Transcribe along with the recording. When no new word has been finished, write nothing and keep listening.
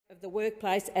of the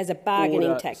workplace as a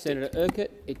bargaining tactic. Senator Urquhart,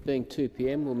 it being 2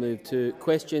 p.m, we'll move to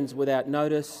questions without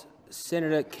notice. I'm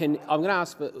going to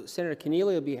ask for Senator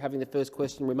Keneally will be having the first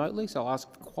question remotely, so I'll ask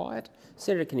for quiet.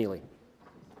 Senator Keneally.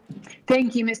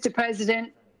 Thank you, Mr.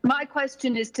 President. My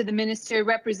question is to the Minister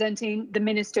representing the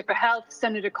Minister for Health,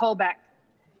 Senator Colbeck.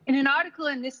 In an article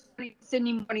in this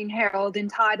Sydney Morning Herald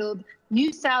entitled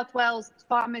 "New South Wales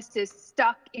Pharmacists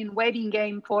Stuck in Waiting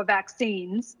Game for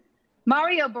Vaccines,"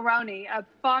 Mario Baroni, a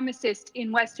pharmacist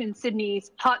in Western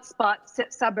Sydney's hotspot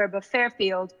suburb of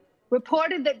Fairfield,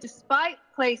 reported that despite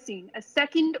placing a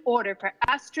second order for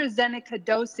AstraZeneca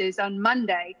doses on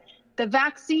Monday, the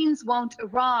vaccines won't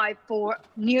arrive for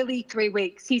nearly 3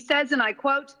 weeks. He says, and I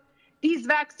quote, "These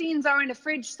vaccines are in a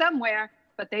fridge somewhere,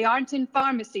 but they aren't in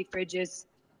pharmacy fridges."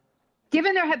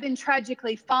 Given there have been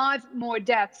tragically 5 more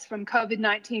deaths from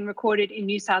COVID-19 recorded in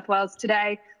New South Wales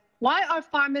today, why are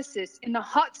pharmacists in the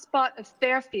hotspot of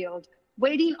Fairfield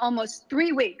waiting almost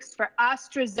 3 weeks for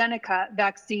AstraZeneca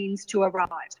vaccines to arrive?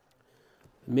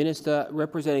 Minister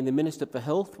representing the Minister for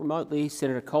Health, remotely,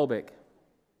 Senator Colbeck.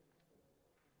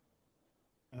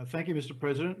 Thank you, Mr.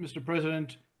 President. Mr.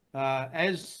 President,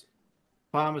 as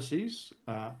pharmacies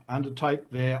undertake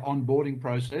their onboarding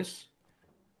process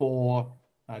for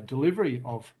delivery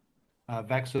of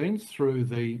vaccines through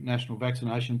the National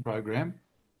Vaccination Program,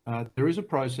 there is a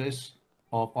process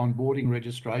of onboarding,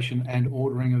 registration and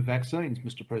ordering of vaccines,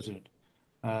 Mr. President.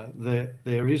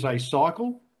 There is a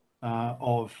cycle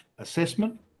of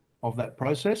assessment of that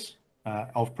process,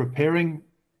 of preparing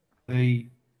the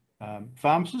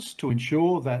pharmacists to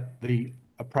ensure that the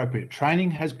appropriate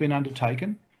training has been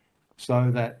undertaken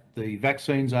so that the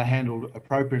vaccines are handled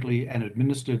appropriately and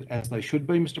administered as they should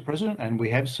be, Mr. President. And we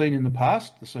have seen in the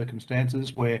past the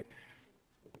circumstances where,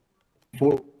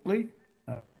 unfortunately,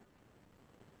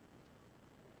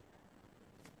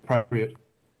 appropriate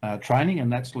training,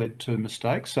 and that's led to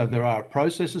mistakes. So there are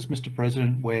processes, Mr.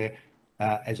 President, where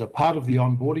as a part of the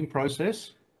onboarding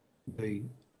process, the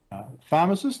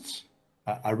pharmacists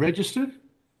are registered,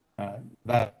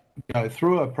 they go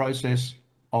through a process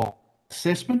of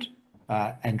assessment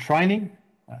and training,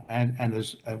 and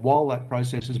while that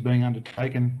process is being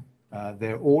undertaken,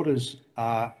 their orders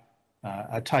are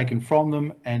taken from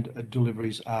them and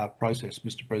deliveries are processed,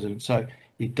 Mr. President. So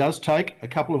it does take a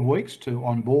couple of weeks to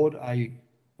onboard a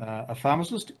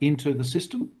pharmacist into the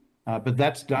system, but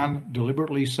that's done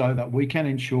deliberately so that we can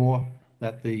ensure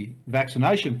that the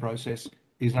vaccination process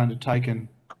is undertaken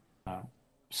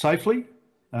safely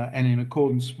and in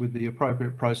accordance with the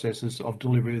appropriate processes of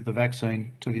delivery of the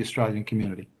vaccine to the Australian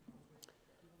community.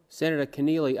 Senator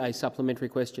Keneally, a supplementary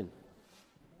question.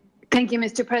 Thank you,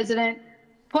 Mr. President.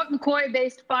 Port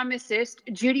Macquarie-based pharmacist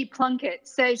Judy Plunkett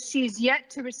says she's yet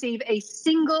to receive a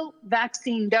single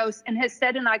vaccine dose and has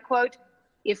said, and I quote,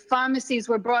 "If pharmacies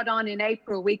were brought on in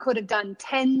April, we could have done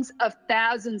tens of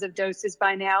thousands of doses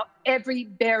by now. Every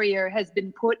barrier has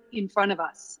been put in front of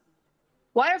us."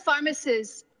 Why are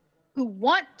pharmacists who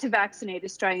want to vaccinate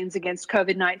Australians against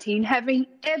COVID-19 having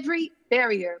every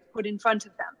barrier put in front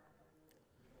of them?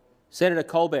 Senator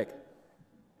Colbeck.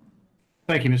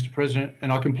 Thank you, Mr. President,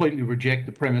 and I completely reject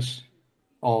the premise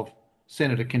of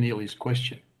Senator Keneally's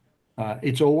question.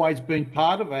 It's always been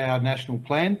part of our national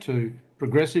plan to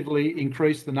progressively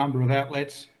increase the number of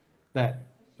outlets that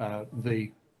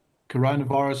the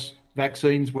coronavirus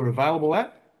vaccines were available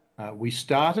at. We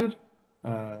started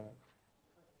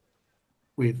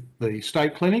with the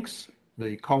state clinics,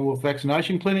 the Commonwealth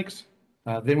vaccination clinics,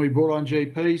 then we brought on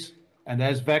GPs, and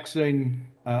as vaccine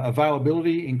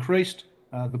availability increased,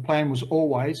 the plan was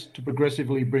always to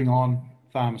progressively bring on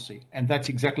pharmacy, and that's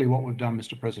exactly what we've done,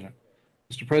 Mr. President.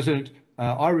 Mr. President,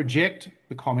 I reject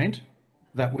the comment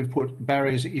that we've put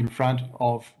barriers in front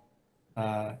of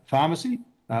pharmacy.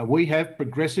 We have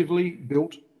progressively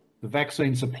built the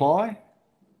vaccine supply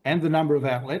and the number of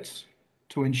outlets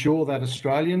to ensure that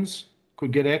Australians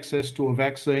could get access to a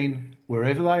vaccine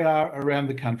wherever they are around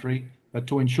the country, but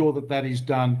to ensure that that is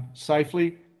done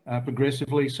safely,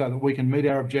 progressively, so that we can meet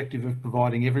our objective of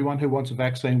providing everyone who wants a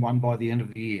vaccine one by the end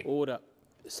of the year. Order.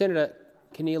 Senator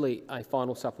Keneally, a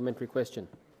final supplementary question.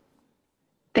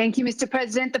 Thank you, Mr.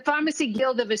 President. The Pharmacy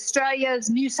Guild of Australia's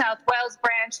New South Wales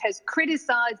branch has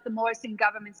criticised the Morrison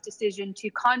government's decision to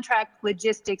contract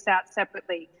logistics out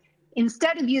separately,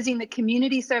 instead of using the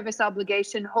community service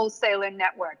obligation wholesaler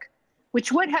network,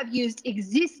 which would have used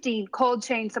existing cold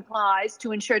chain supplies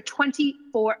to ensure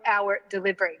 24-hour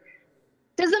delivery.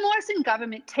 Does the Morrison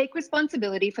government take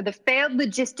responsibility for the failed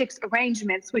logistics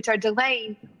arrangements which are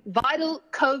delaying vital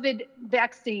COVID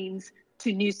vaccines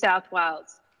to New South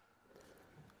Wales?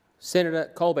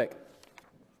 Senator Colbeck.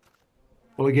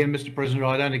 Well, again, Mr. President,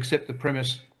 I don't accept the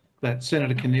premise that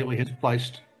Senator Keneally has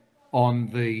placed on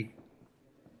the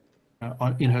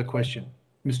in her question.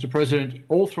 Mr. President,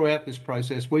 all throughout this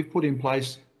process, we've put in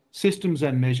place systems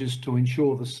and measures to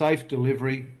ensure the safe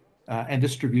delivery and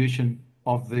distribution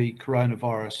of the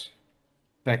coronavirus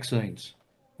vaccines.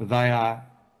 They are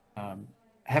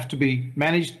have to be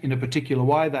managed in a particular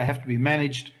way. They have to be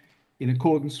managed in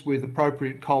accordance with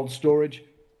appropriate cold storage,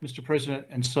 Mr. President,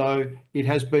 and so it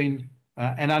has been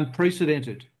an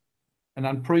unprecedented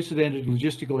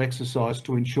logistical exercise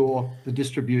to ensure the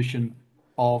distribution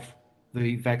of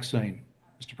the vaccine,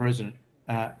 Mr. President.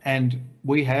 And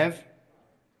we have,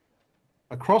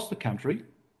 across the country,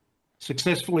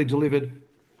 successfully delivered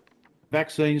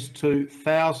vaccines to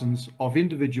thousands of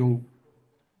individual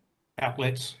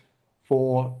outlets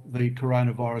for the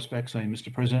coronavirus vaccine,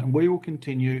 Mr. President, and we will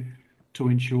continue to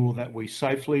ensure that we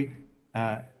safely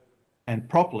and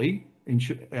properly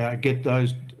get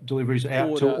those deliveries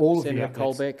out to all of the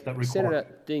outlets that require. Senator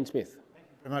Dean Smith.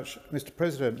 Very much, Mr.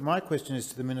 President. My question is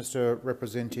to the Minister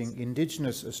representing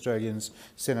Indigenous Australians,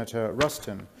 Senator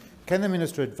Ruston. Can the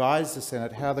Minister advise the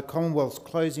Senate how the Commonwealth's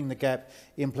Closing the Gap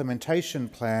implementation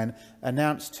plan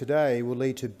announced today will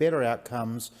lead to better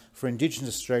outcomes for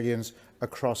Indigenous Australians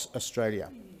across Australia?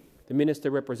 The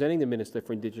Minister representing the Minister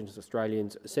for Indigenous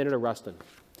Australians, Senator Ruston.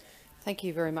 Thank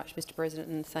you very much, Mr. President,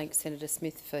 and thanks Senator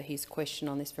Smith for his question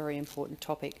on this very important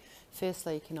topic.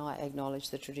 Firstly, can I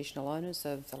acknowledge the traditional owners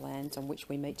of the lands on which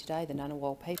we meet today, the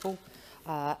Ngunnawal people,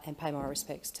 and pay my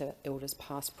respects to elders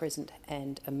past, present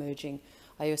and emerging.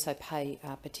 I also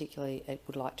particularly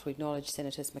would like to acknowledge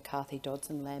Senators McCarthy,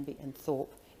 Dodson, Lambie and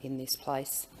Thorpe in this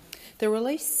place. The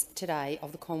release today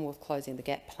of the Commonwealth Closing the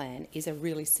Gap plan is a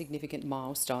really significant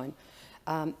milestone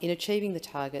in achieving the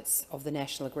targets of the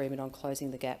National Agreement on Closing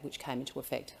the Gap, which came into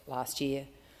effect last year.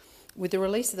 With the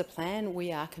release of the plan,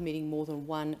 we are committing more than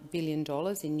 $1 billion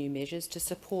in new measures to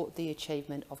support the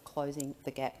achievement of Closing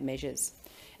the Gap measures.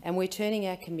 And we're turning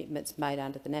our commitments made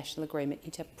under the National Agreement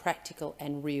into practical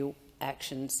and real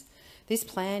actions. This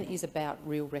plan is about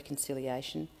real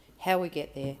reconciliation, how we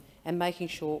get there, and making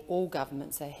sure all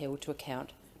governments are held to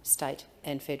account, state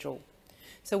and federal.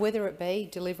 So whether it be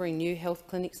delivering new health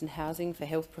clinics and housing for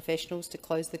health professionals to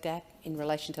close the gap in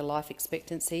relation to life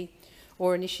expectancy,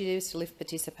 or initiatives to lift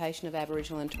participation of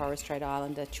Aboriginal and Torres Strait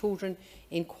Islander children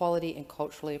in quality and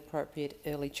culturally appropriate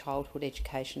early childhood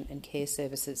education and care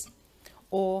services,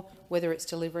 or whether it's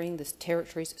delivering the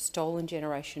Territory's Stolen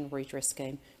Generation Redress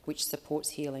Scheme, which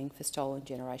supports healing for stolen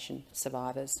generation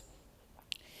survivors.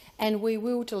 And we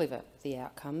will deliver the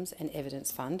Outcomes and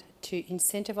Evidence Fund to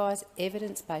incentivise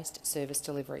evidence-based service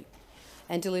delivery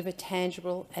and deliver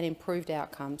tangible and improved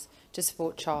outcomes to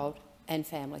support child and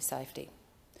family safety.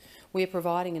 We are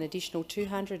providing an additional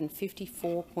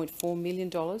 $254.4 million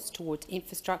towards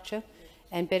infrastructure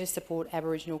and better support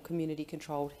Aboriginal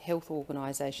community-controlled health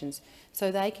organisations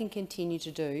so they can continue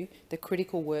to do the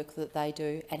critical work that they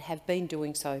do and have been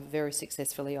doing so very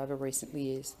successfully over recent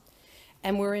years.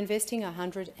 And we're investing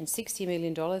 $160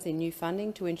 million in new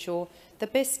funding to ensure the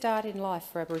best start in life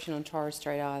for Aboriginal and Torres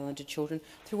Strait Islander children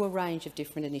through a range of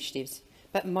different initiatives.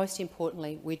 But most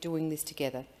importantly, we're doing this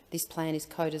together. This plan is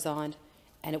co-designed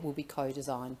and it will be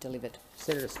co-designed, delivered.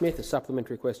 Senator Smith, a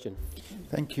supplementary question.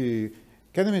 Thank you.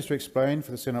 Can the Minister explain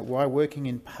for the Senate why working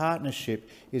in partnership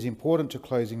is important to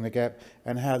closing the gap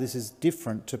and how this is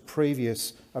different to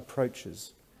previous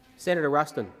approaches? Senator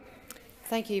Ruston.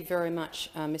 Thank you very much,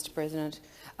 Mr. President.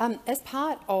 As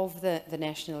part of the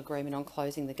National Agreement on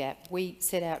Closing the Gap, we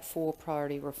set out 4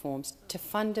 priority reforms to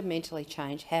fundamentally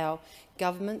change how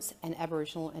governments and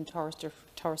Aboriginal and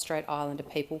Torres Strait Islander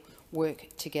people work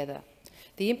together.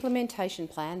 The implementation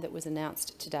plan that was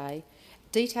announced today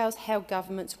details how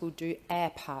governments will do our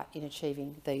part in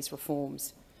achieving these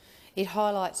reforms. It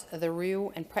highlights the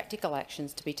real and practical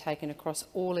actions to be taken across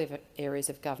all areas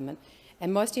of government,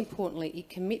 and most importantly,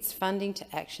 it commits funding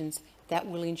to actions that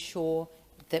will ensure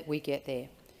that we get there.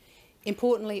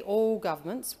 Importantly, all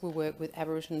governments will work with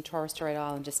Aboriginal and Torres Strait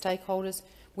Islander stakeholders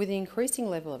with an increasing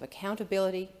level of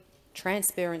accountability,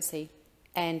 transparency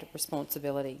and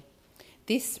responsibility.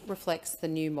 This reflects the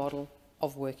new model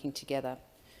of working together.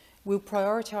 We'll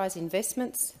prioritise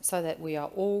investments so that we are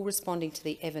all responding to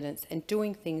the evidence and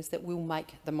doing things that will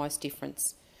make the most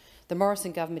difference. The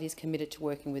Morrison government is committed to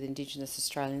working with Indigenous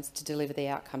Australians to deliver the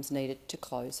outcomes needed to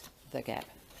close the gap.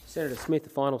 Senator Smith, the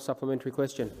final supplementary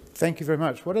question. Thank you very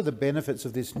much. What are the benefits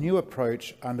of this new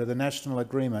approach under the National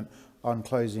Agreement on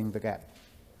Closing the Gap?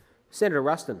 Senator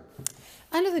Ruston.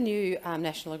 Under the new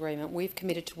National Agreement, we've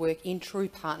committed to work in true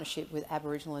partnership with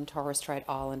Aboriginal and Torres Strait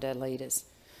Islander leaders.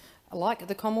 Like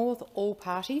the Commonwealth, all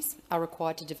parties are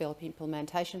required to develop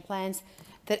implementation plans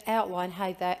that outline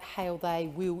how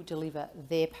they will deliver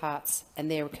their parts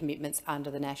and their commitments under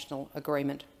the national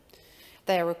agreement.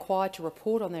 They are required to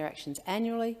report on their actions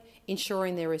annually,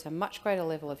 ensuring there is a much greater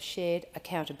level of shared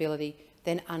accountability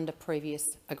than under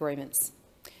previous agreements.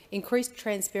 Increased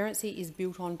transparency is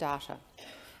built on data,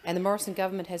 and the Morrison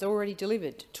government has already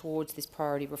delivered towards this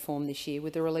priority reform this year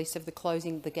with the release of the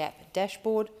Closing the Gap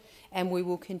dashboard, and we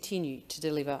will continue to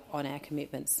deliver on our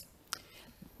commitments.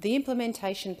 The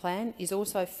implementation plan is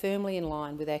also firmly in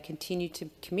line with our continued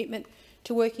commitment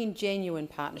to work in genuine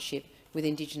partnership with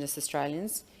Indigenous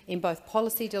Australians in both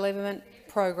policy development,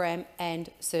 program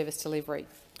and service delivery.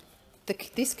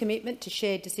 This commitment to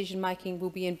shared decision-making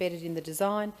will be embedded in the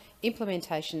design,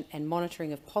 implementation and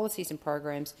monitoring of policies and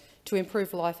programs to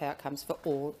improve life outcomes for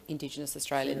all Indigenous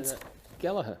Australians. Senator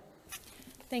Gallagher.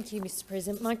 Thank you, Mr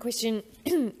President. My question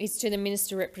is to the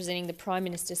Minister representing the Prime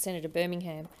Minister, Senator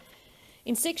Birmingham.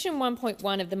 In section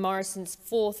 1.1 of the Morrison's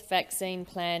 4th vaccine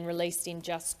plan released in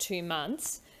just 2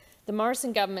 months, the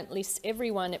Morrison government lists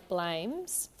everyone it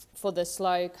blames for the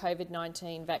slow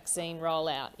COVID-19 vaccine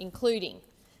rollout, including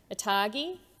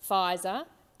ATAGI, Pfizer,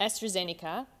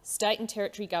 AstraZeneca, state and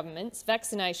territory governments,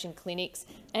 vaccination clinics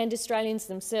and Australians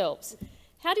themselves.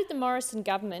 How did the Morrison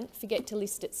government forget to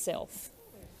list itself?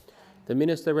 The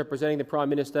Minister representing the Prime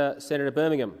Minister, Senator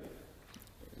Birmingham.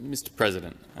 Mr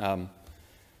President,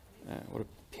 what a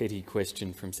petty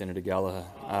question from Senator Gallagher,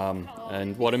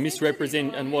 and what a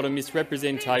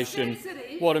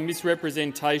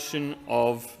misrepresentation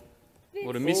of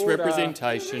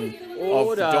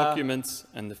the documents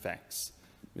and the facts.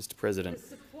 Mr President,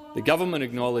 the government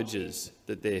acknowledges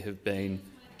that there have been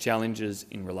challenges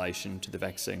in relation to the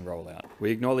vaccine rollout.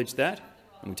 We acknowledge that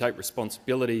and we take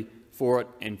responsibility for it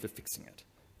and for fixing it,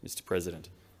 Mr President.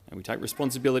 And we take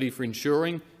responsibility for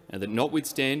ensuring that,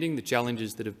 notwithstanding the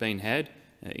challenges that have been had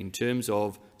in terms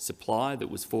of supply that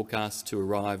was forecast to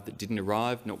arrive that didn't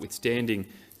arrive, notwithstanding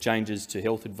changes to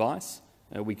health advice,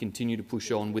 we continue to push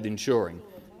on with ensuring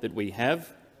that we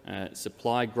have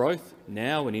supply growth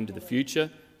now and into the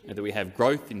future, and that we have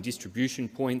growth in distribution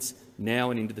points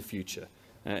now and into the future.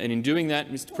 And in doing that,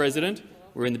 Mr President,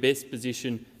 we're in the best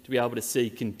position to be able to see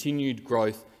continued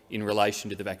growth in relation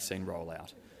to the vaccine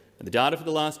rollout. And the data for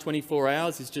the last 24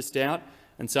 hours is just out,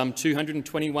 and some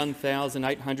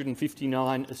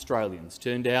 221,859 Australians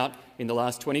turned out in the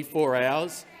last 24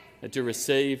 hours to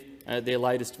receive their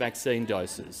latest vaccine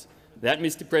doses. That,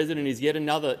 Mr President, is yet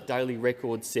another daily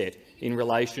record set in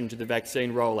relation to the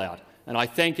vaccine rollout. And I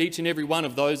thank each and every one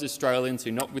of those Australians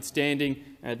who, notwithstanding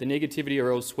the negativity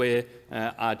or elsewhere,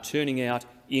 are turning out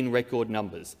in record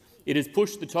numbers. It has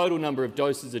pushed the total number of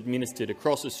doses administered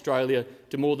across Australia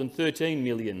to more than 13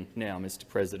 million now, Mr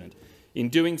President. In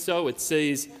doing so, it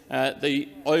sees the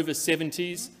over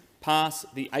 70s pass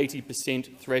the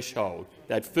 80% threshold.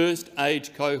 That first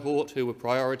age cohort who were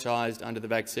prioritised under the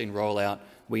vaccine rollout,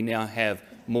 we now have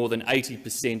more than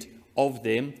 80% of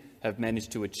them have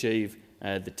managed to achieve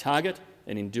the target,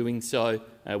 and in doing so,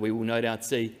 we will no doubt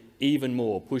see even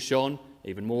more push on,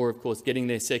 even more, of course, getting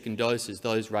their second dose as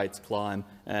those rates climb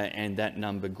and that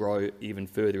number grow even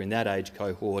further in that age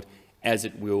cohort, as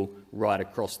it will right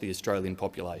across the Australian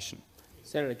population.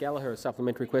 Senator Gallagher, a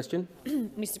supplementary question.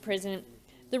 Mr President,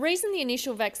 the reason the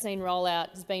initial vaccine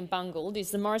rollout has been bungled is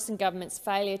the Morrison government's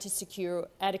failure to secure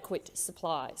adequate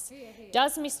supplies.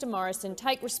 Does Mr Morrison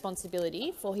take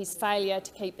responsibility for his failure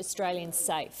to keep Australians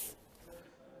safe?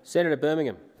 Senator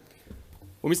Birmingham.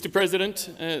 Well, Mr President,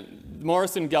 the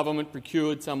Morrison government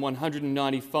procured some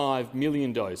 195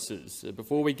 million doses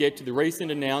before we get to the recent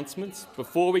announcements.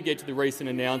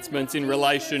 In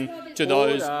relation to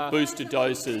those booster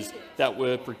doses that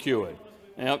were procured.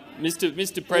 Now,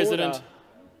 Mr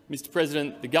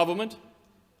President, the government,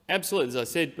 absolutely, as I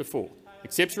said before,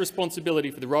 accepts responsibility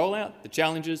for the rollout, the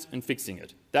challenges and fixing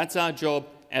it. That's our job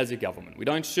as a government. We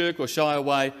don't shirk or shy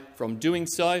away from doing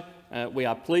so. We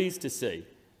are pleased to see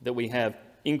that we have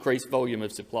increased volume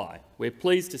of supply. We're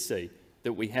pleased to see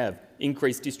that we have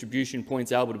increased distribution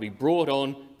points able to be brought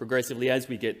on progressively as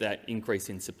we get that increase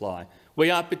in supply. We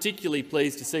are particularly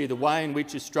pleased to see the way in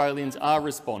which Australians are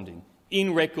responding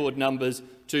in record numbers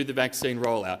to the vaccine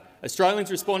rollout.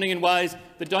 Australians responding in ways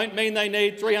that don't mean they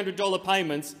need $300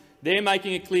 payments. They're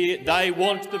making it clear they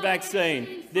want the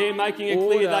vaccine. They're making it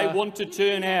clear they want to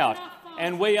turn out.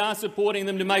 And we are supporting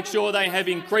them to make sure they have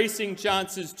increasing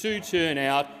chances to turn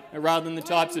out, rather than the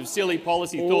types of silly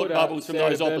policy thought bubbles from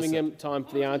those opposite. Birmingham, time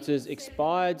for the answers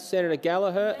expired. Senator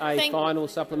Gallagher, a final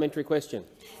supplementary question.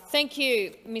 Thank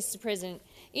you, Mr President.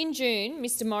 In June,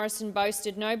 Mr Morrison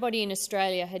boasted nobody in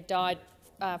Australia had died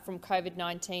from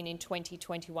COVID-19 in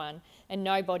 2021, and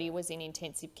nobody was in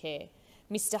intensive care.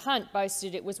 Mr Hunt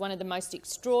boasted it was one of the most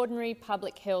extraordinary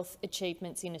public health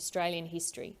achievements in Australian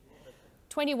history.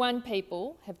 21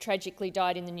 people have tragically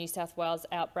died in the New South Wales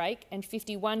outbreak, and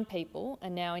 51 people are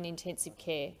now in intensive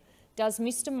care. Does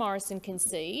Mr Morrison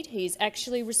concede he is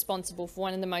actually responsible for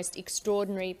one of the most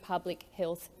extraordinary public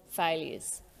health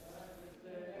failures?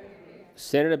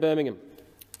 Senator Birmingham.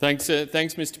 Thanks,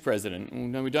 Mr President.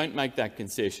 No, we don't make that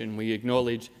concession. We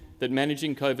acknowledge that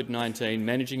managing COVID-19,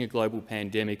 managing a global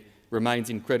pandemic, remains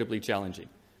incredibly challenging,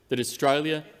 that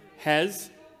Australia has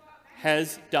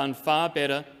done far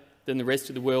better than the rest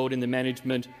of the world in the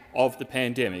management of the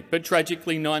pandemic. But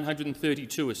tragically,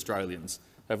 932 Australians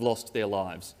have lost their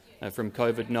lives from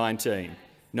COVID-19,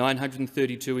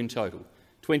 932 in total.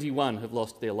 21 have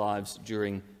lost their lives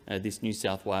during this New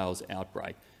South Wales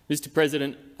outbreak. Mr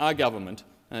President, our government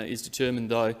is determined,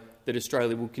 though, that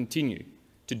Australia will continue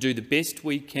to do the best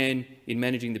we can in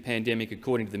managing the pandemic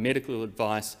according to the medical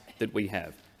advice that we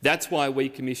have. That's why we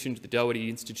commissioned the Doherty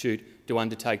Institute to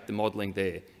undertake the modelling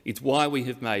there. It's why we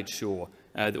have made sure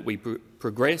that we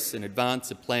progress and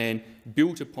advance a plan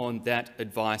built upon that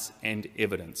advice and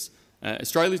evidence.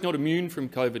 Australia is not immune from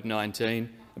COVID-19,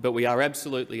 but we are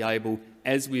absolutely able,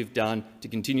 as we have done, to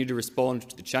continue to respond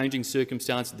to the changing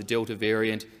circumstances of the Delta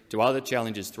variant, to other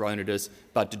challenges thrown at us,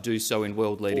 but to do so in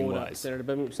world-leading ways.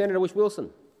 Senator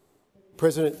Whish-Wilson.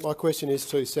 President, my question is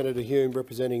to Senator Hume,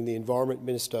 representing the Environment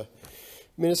Minister.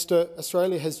 Minister,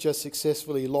 Australia has just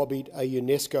successfully lobbied a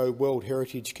UNESCO World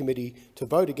Heritage Committee to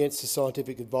vote against the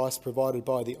scientific advice provided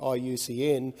by the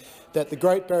IUCN that the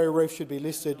Great Barrier Reef should be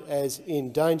listed as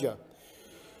in danger.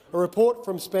 A report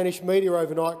from Spanish media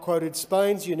overnight quoted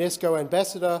Spain's UNESCO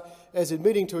ambassador as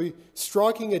admitting to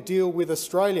striking a deal with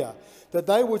Australia that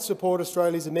they would support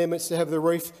Australia's amendments to have the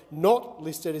reef not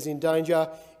listed as in danger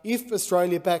if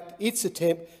Australia backed its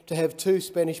attempt to have 2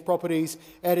 Spanish properties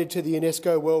added to the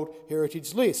UNESCO World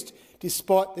Heritage List,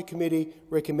 despite the committee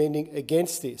recommending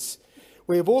against this.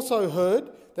 We have also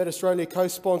heard that Australia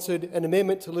co-sponsored an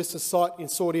amendment to list a site in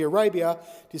Saudi Arabia,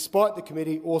 despite the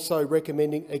committee also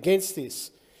recommending against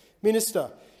this.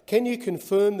 Minister, can you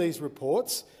confirm these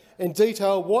reports and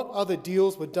detail what other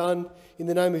deals were done in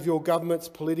the name of your government's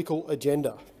political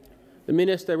agenda? The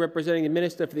Minister representing the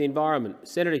Minister for the Environment,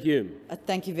 Senator Hume.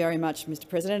 Thank you very much, Mr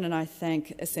President, and I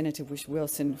thank Senator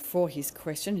Whish-Wilson for his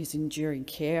question, his enduring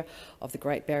care of the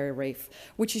Great Barrier Reef,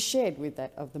 which is shared with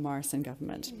that of the Morrison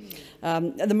government.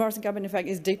 The Morrison government, in fact,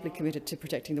 is deeply committed to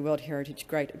protecting the World Heritage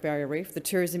Great Barrier Reef. The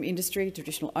tourism industry,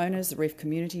 traditional owners, the reef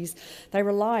communities, they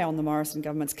rely on the Morrison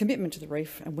government's commitment to the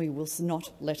reef, and we will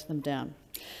not let them down.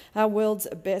 Our world's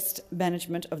best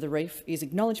management of the reef is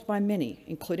acknowledged by many,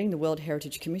 including the World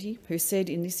Heritage Committee, who said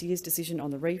in this year's decision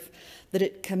on the reef that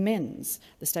it commends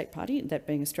the state party, that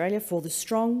being Australia, for the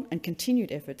strong and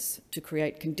continued efforts to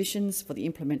create conditions for the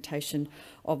implementation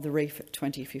of the Reef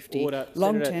 2050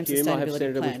 long-term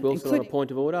sustainability plan. On a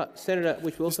point of order. Senator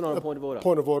Whish-Wilson on a point of order.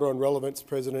 Point of order on relevance,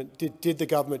 President. Did the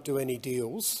government do any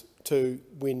deals to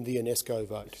win the UNESCO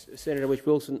vote? Senator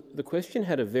Whish-Wilson, the question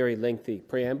had a very lengthy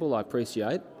preamble, I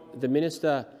appreciate. The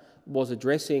Minister was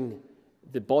addressing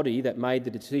the body that made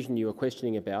the decision you were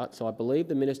questioning about, so I believe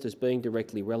the Minister is being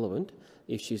directly relevant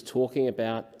if she's talking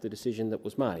about the decision that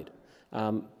was made,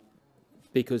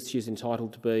 because she's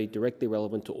entitled to be directly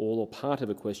relevant to all or part of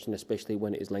a question, especially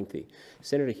when it is lengthy.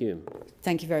 Senator Hume.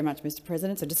 Thank you very much, Mr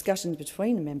President. So discussions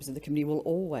between the members of the committee will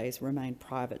always remain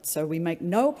private, so we make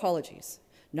no apologies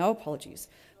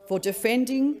for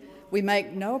defending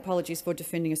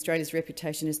Australia's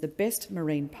reputation as the best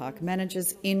marine park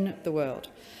managers in the world.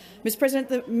 Mr President,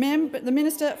 the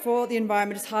Minister for the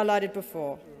Environment has highlighted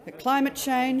before that climate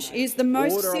change is the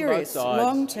most serious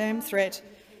long-term threat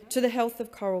to the health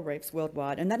of coral reefs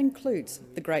worldwide, and that includes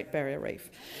the Great Barrier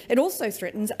Reef. It also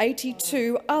threatens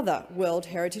 82 other World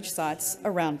Heritage sites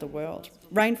around the world.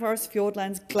 Rainforests,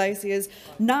 fjordlands, glaciers,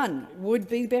 none would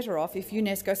be better off if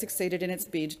UNESCO succeeded in its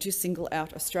bid to single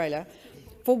out Australia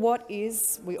for what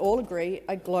is, we all agree,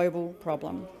 a global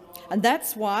problem. And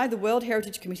that's why the World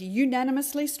Heritage Committee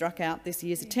unanimously struck out this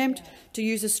year's attempt to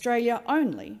use Australia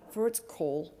only for its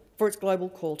global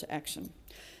call to action.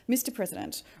 Mr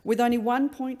President, with only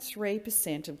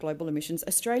 1.3% of global emissions,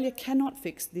 Australia cannot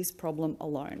fix this problem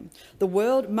alone. The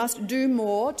world must do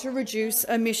more to reduce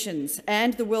emissions,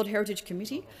 and the World Heritage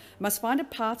Committee must find a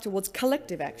path towards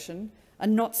collective action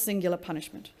and not singular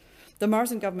punishment. The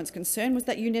Morrison government's concern was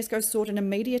that UNESCO sought an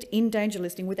immediate in-danger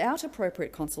listing without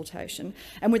appropriate consultation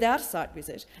and without a site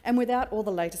visit and without all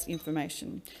the latest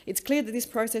information. It's clear that this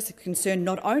process has concerned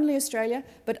not only Australia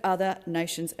but other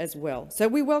nations as well. So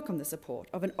we welcome the support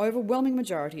of an overwhelming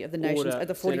majority of the nations at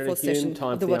the 44th session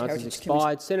of the World Heritage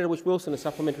Committee. Senator Whish-Wilson, a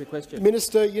supplementary question.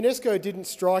 Minister, UNESCO didn't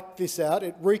strike this out.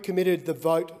 It recommitted the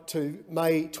vote to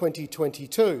May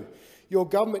 2022. Your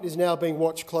government is now being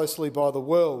watched closely by the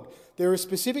world. There is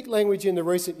specific language in the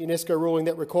recent UNESCO ruling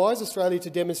that requires Australia to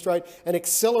demonstrate an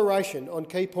acceleration on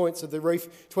key points of the Reef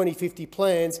 2050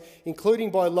 plans,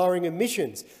 including by lowering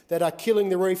emissions that are killing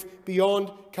the reef beyond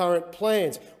current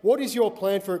plans. What is your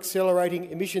plan for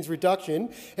accelerating emissions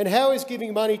reduction, and how is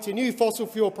giving money to new fossil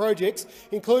fuel projects,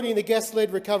 including the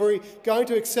gas-led recovery, going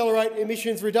to accelerate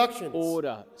emissions reductions?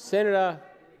 Order.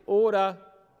 Order.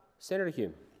 Senator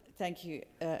Hume. Thank you,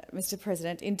 Mr.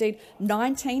 President. Indeed,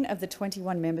 19 of the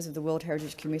 21 members of the World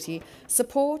Heritage Committee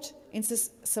spoke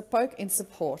in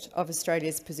support of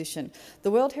Australia's position.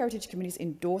 The World Heritage Committee's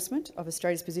endorsement of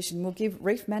Australia's position will give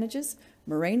reef managers,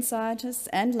 marine scientists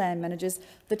and land managers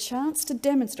the chance to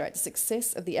demonstrate the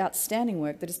success of the outstanding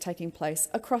work that is taking place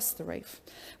across the reef.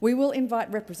 We will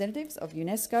invite representatives of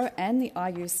UNESCO and the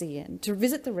IUCN to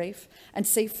visit the reef and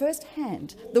see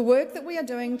firsthand the work that we are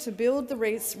doing to build the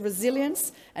reef's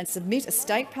resilience and submit a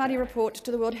State Party report to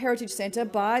the World Heritage Centre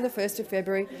by the 1st of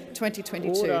February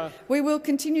 2022. Order. We will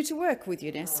continue to work with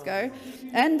UNESCO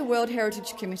and the World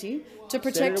Heritage Committee to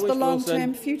protect the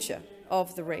long-term future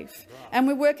of the reef. And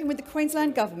we're working with the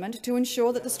Queensland Government to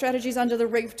ensure that the strategies under the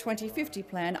Reef 2050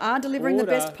 plan are delivering the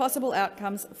best possible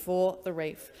outcomes for the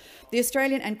reef. The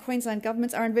Australian and Queensland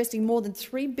governments are investing more than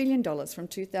 $3 billion from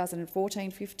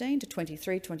 2014-15 to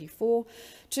 23-24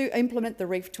 to implement the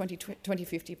Reef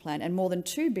 2050 plan, and more than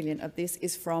 $2 billion of this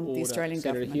is from the Australian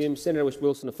government. Senator Hume. Senator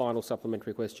Whish-Wilson, a final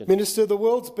supplementary question. Minister, the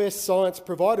world's best science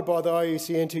provided by the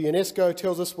IUCN to UNESCO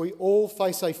tells us we all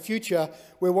face a future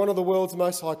where one of the world's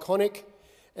most iconic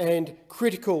and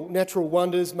critical natural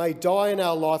wonders may die in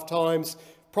our lifetimes,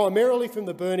 primarily from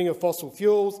the burning of fossil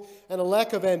fuels and a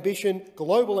lack of ambition,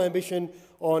 global ambition,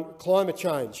 on climate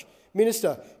change.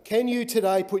 Minister, can you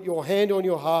today put your hand on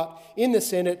your heart in the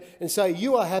Senate and say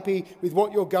you are happy with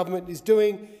what your government is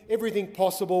doing, everything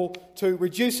possible to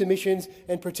reduce emissions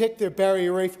and protect the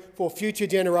barrier reef for future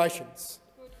generations?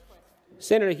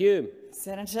 Senator Hume.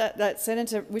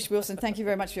 Senator Whish-Wilson, thank you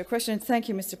very much for your question. Thank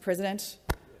you, Mr. President.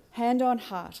 Hand on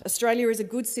heart, Australia is a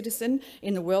good citizen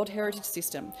in the World Heritage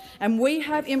System, and we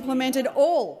have implemented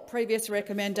all previous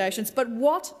recommendations. But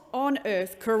what on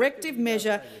earth corrective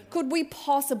measure could we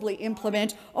possibly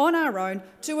implement on our own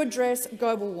to address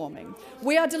global warming?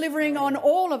 We are delivering on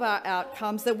all of our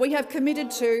outcomes that we have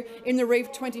committed to in the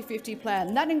Reef 2050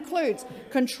 plan. That includes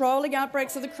controlling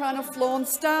outbreaks of the crown of flawn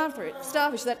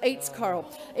starfish that eats coral,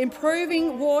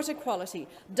 improving water quality,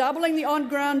 doubling the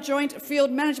on-ground joint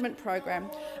field management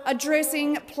program,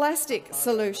 addressing plastic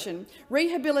pollution,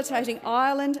 rehabilitating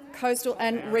island, coastal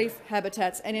and reef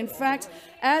habitats, and in fact,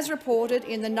 as reported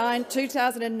in the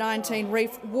 2019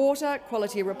 Reef Water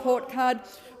Quality Report Card,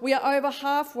 we are over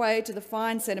halfway to the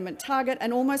fine sediment target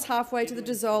and almost halfway to the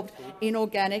dissolved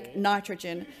inorganic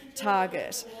nitrogen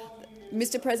target.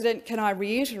 Mr. President, can I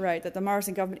reiterate that the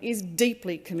Morrison government is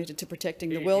deeply committed to protecting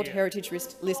the World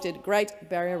Heritage-listed Great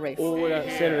Barrier Reef? Order,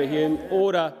 Senator Hume.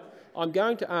 Order. I'm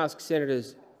going to ask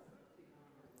senators.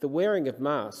 The wearing of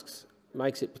masks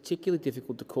makes it particularly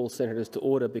difficult to call senators to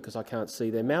order because I can't see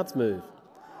their mouths move.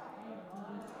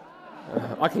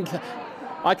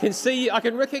 I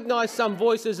can recognise some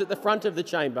voices at the front of the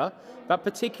chamber, but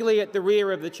particularly at the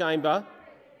rear of the chamber.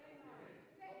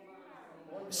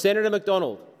 Senator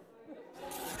McDonald.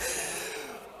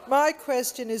 My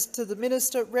question is to the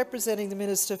Minister representing the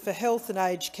Minister for Health and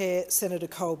Aged Care, Senator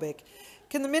Colbeck.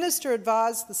 Can the Minister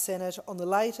advise the Senate on the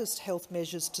latest health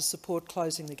measures to support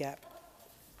closing the gap?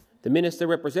 The Minister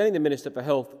representing the Minister for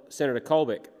Health, Senator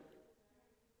Colbeck.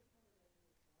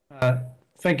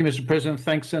 Thank you, Mr. President.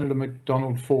 Thanks, Senator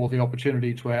McDonald, for the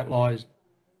opportunity to outline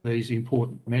these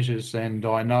important measures. And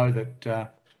I know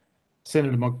that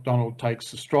Senator McDonald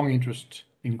takes a strong interest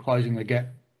in closing the gap,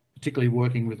 particularly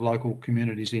working with local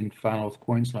communities in far north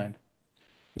Queensland.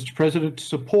 Mr. President, to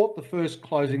support the first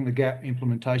Closing the Gap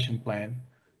implementation plan,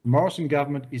 the Morrison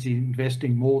government is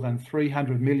investing more than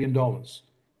 $300 million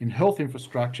in health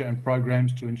infrastructure and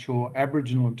programs to ensure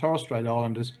Aboriginal and Torres Strait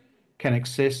Islanders can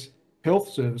access health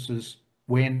services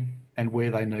when and where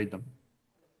they need them.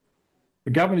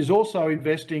 The government is also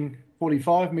investing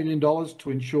 $45 million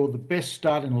to ensure the best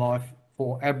start in life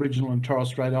for Aboriginal and Torres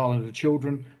Strait Islander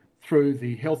children through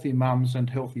the Healthy Mums and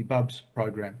Healthy Bubs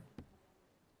program.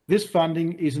 This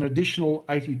funding is an additional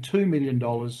 $82 million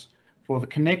for the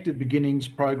Connected Beginnings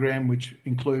program, which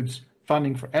includes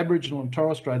funding for Aboriginal and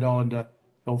Torres Strait Islander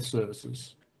health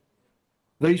services.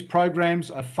 These programs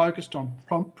are focused on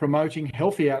promoting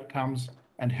healthy outcomes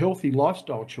and healthy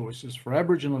lifestyle choices for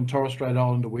Aboriginal and Torres Strait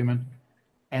Islander women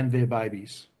and their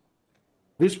babies.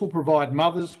 This will provide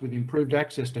mothers with improved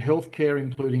access to health care,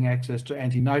 including access to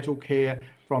antenatal care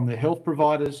from their health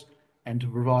providers, and to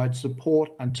provide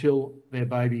support until their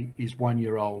baby is 1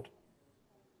 year old.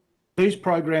 These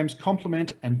programs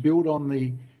complement and build on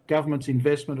the government's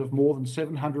investment of more than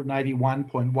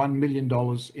 $781.1 million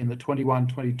in the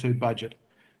 21-22 budget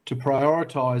to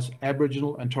prioritise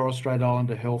Aboriginal and Torres Strait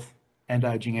Islander health and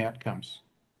ageing outcomes.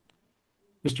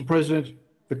 Mr. President,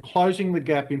 the Closing the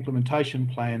Gap implementation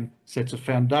plan sets a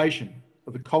foundation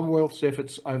for the Commonwealth's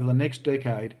efforts over the next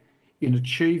decade in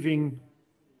achieving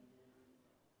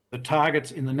the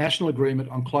targets in the National Agreement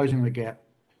on Closing the Gap,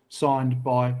 signed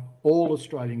by all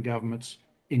Australian governments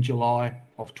in July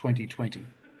of 2020.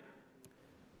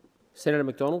 Senator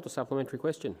McDonald, a supplementary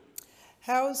question.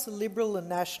 How is the Liberal and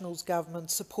Nationals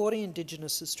government supporting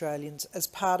Indigenous Australians as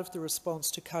part of the response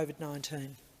to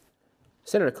COVID-19?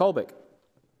 Senator Colbeck.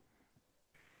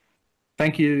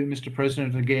 Thank you, Mr.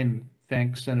 President. Again,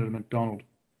 thanks Senator McDonald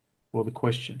for the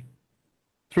question.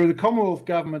 Through the Commonwealth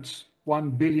Government's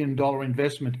 $1 billion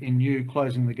investment in new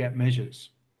Closing the Gap measures,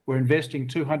 we're investing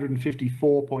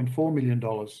 $254.4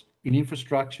 million in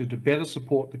infrastructure to better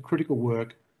support the critical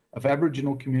work of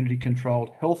Aboriginal community-controlled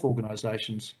health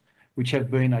organisations, which have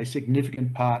been a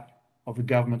significant part of the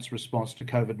government's response to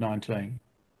COVID-19.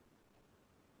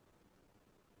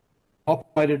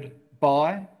 Operated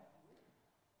by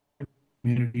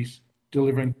communities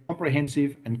delivering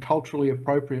comprehensive and culturally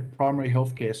appropriate primary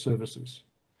healthcare services,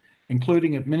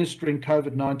 including administering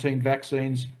COVID-19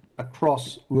 vaccines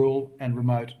across rural and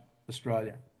remote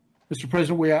Australia. Mr.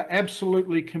 President, we are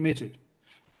absolutely committed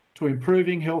to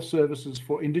improving health services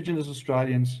for Indigenous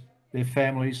Australians, their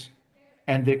families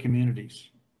and their communities.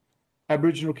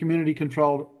 Aboriginal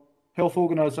community-controlled health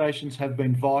organisations have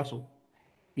been vital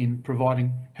in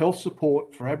providing health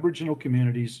support for Aboriginal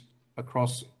communities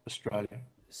across Australia.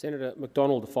 Senator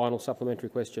McDonald, a final supplementary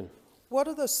question. What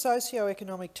are the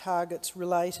socio-economic targets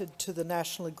related to the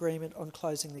National Agreement on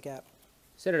Closing the Gap?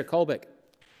 Senator Colbeck.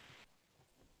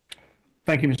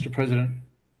 Thank you, Mr. President.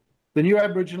 The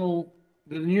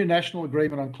new National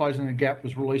Agreement on Closing the Gap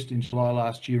was released in July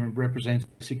last year and represents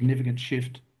a significant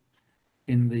shift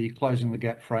in the Closing the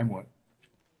Gap framework.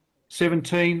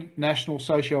 17 national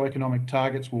socio-economic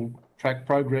targets will track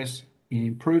progress in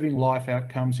improving life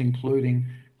outcomes, including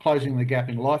closing the gap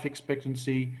in life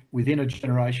expectancy within a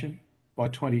generation by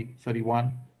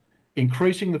 2031,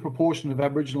 increasing the proportion of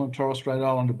Aboriginal and Torres Strait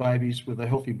Islander babies with a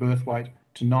healthy birth weight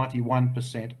to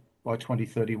 91% by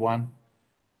 2031,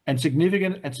 and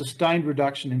significant and sustained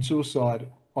reduction in suicide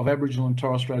of Aboriginal and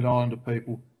Torres Strait Islander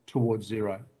people towards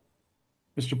zero.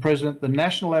 Mr. President, the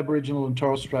National Aboriginal and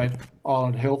Torres Strait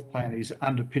Islander Health Plan is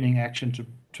underpinning action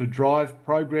to drive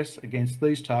progress against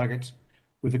these targets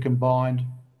with a combined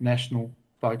national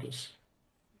focus.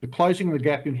 The Closing the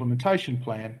Gap implementation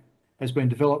plan has been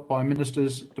developed by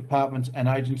ministers, departments and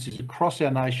agencies across our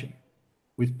nation,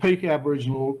 with peak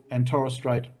Aboriginal and Torres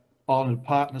Strait Islander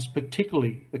partners,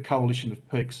 particularly the Coalition of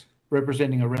Peaks,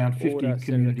 representing around 50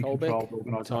 community-controlled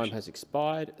organisations. Time has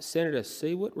expired. Senator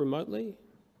Siewert, remotely.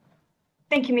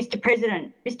 Thank you, Mr.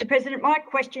 President. Mr. President, my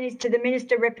question is to the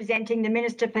Minister representing the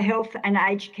Minister for Health and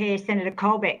Aged Care, Senator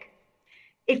Colbeck.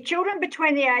 If children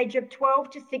between the age of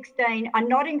 12 to 16 are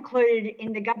not included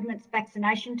in the government's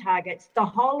vaccination targets, the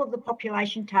whole of the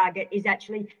population target is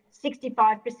actually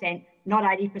 65%, not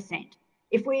 80%.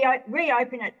 If we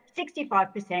reopen at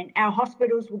 65%, our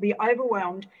hospitals will be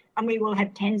overwhelmed and we will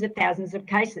have tens of thousands of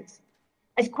cases.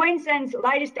 As Queensland's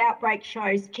latest outbreak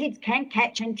shows, kids can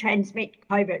catch and transmit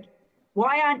COVID.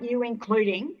 Why aren't you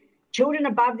including children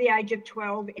above the age of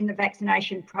 12 in the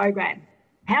vaccination program?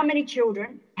 How many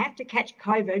children have to catch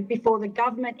COVID before the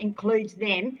government includes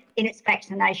them in its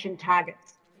vaccination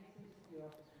targets?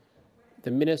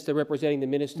 The Minister representing the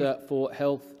Minister for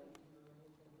Health,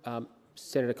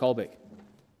 Senator Colbeck.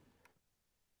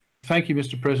 Thank you,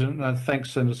 Mr. President.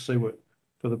 Thanks, Senator Siewert,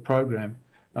 for the program.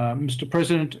 Mr.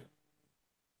 President,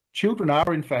 children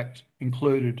are in fact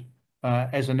included,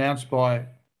 as announced by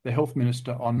the Health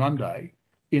Minister on Monday,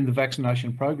 in the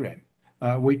vaccination program.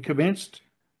 We commenced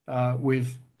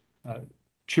with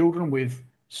children with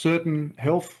certain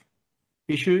health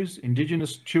issues,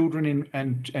 Indigenous children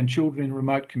and children in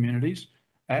remote communities,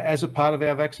 as a part of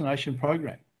our vaccination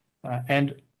program.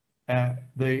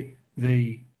 The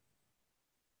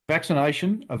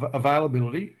vaccination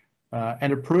availability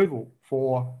and approval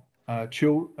for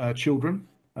children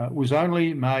was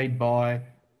only made by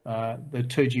the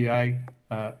TGA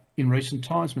in recent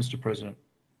times, Mr. President.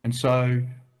 And so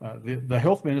the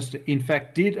Health Minister, in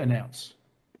fact, did announce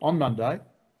on Monday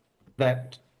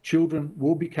that children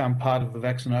will become part of the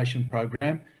vaccination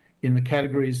program in the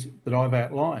categories that I've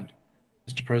outlined,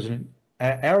 Mr. President.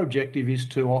 Our objective is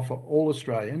to offer all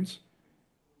Australians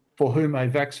for whom a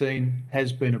vaccine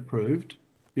has been approved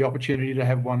the opportunity to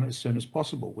have one as soon as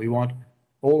possible. We want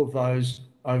all of those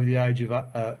over the age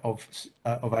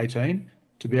of 18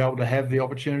 to be able to have the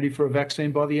opportunity for a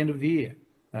vaccine by the end of the year.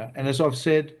 And as I've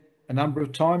said a number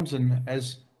of times, and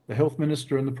as the Health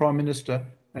Minister and the Prime Minister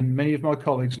and many of my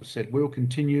colleagues have said, we'll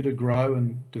continue to grow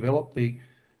and develop the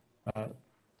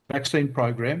vaccine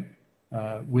program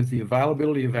with the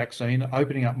availability of vaccine,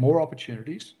 opening up more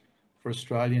opportunities for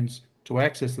Australians to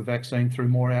access the vaccine through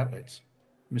more outlets.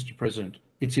 Mr. President,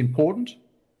 it's important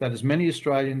that as many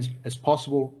Australians as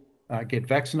possible get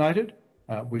vaccinated.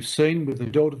 We've seen with the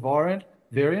Delta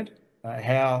variant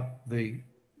how the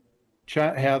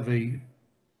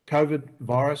COVID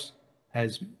virus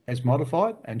has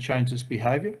modified and changed its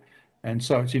behaviour, and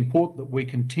so it's important that we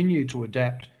continue to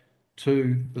adapt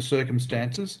to the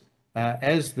circumstances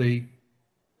as the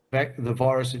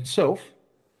virus itself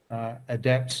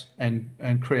adapts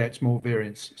and creates more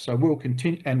variants. So we'll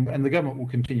continue, and the government will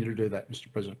continue to do that,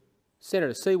 Mr. President.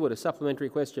 Senator Seward, a supplementary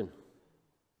question.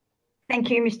 Thank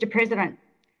you, Mr. President.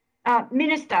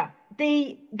 Minister,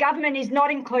 the government is not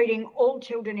including all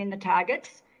children in the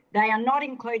targets. They are not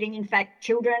including, in fact,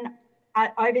 children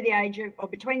over the age of, or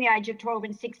between the age of 12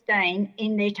 and 16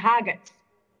 in their targets.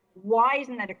 Why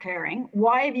isn't that occurring?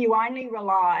 Why have you only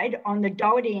relied on the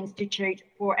Doherty Institute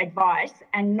for advice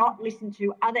and not listened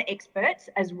to other experts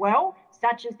as well,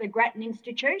 such as the Grattan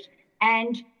Institute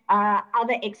and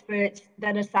other experts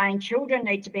that are saying children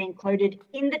need to be included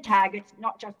in the targets,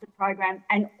 not just the program,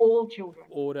 and all children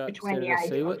between the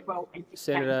age of 12 and 16?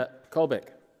 Senator Colbeck.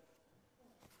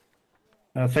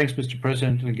 Thanks, Mr.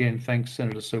 President. And again, thanks,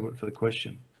 Senator Seward, for the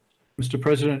question. Mr.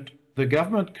 President, the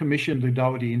government commissioned the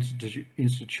Doherty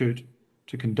Institute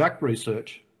to conduct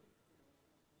research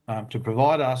to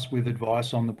provide us with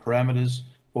advice on the parameters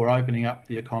for opening up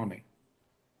the economy.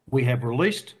 We have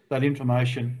released that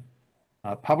information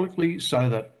publicly so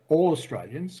that all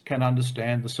Australians can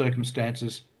understand the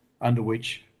circumstances under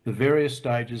which the various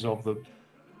stages of the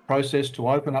process to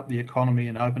open up the economy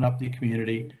and open up the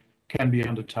community can be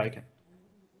undertaken.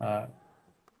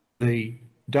 The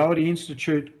Doherty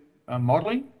Institute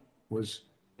modelling was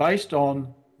based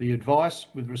on the advice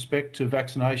with respect to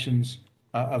vaccinations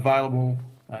available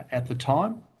at the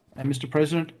time. And Mr.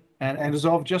 President, and as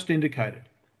I've just indicated,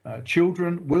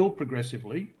 children will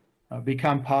progressively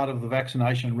become part of the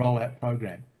vaccination rollout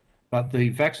program. But the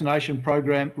vaccination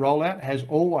program rollout has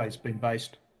always been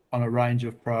based on a range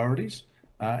of priorities,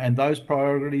 and those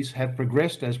priorities have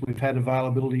progressed as we've had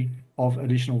availability of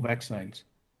additional vaccines.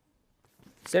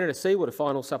 Senator Seward, a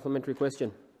final supplementary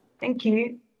question. Thank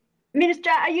you. Minister,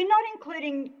 are you not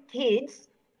including kids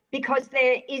because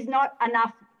there is not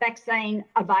enough vaccine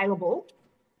available?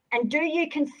 And do you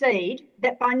concede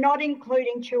that by not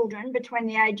including children between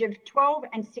the age of 12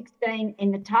 and 16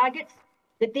 in the targets,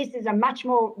 that this is a much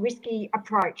more risky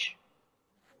approach?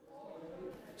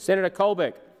 Senator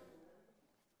Colbeck.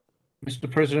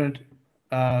 Mr. President,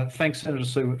 thanks, Senator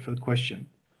Seward, for the question.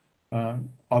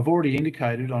 I've already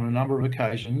indicated on a number of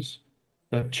occasions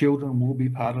that children will be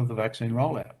part of the vaccine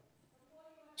rollout.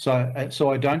 So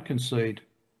I don't concede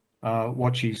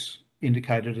what she's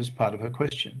indicated as part of her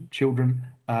question. Children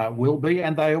will be,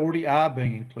 and they already are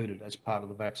being included as part of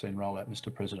the vaccine rollout,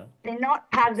 Mr. President. They're not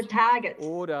part of the targets.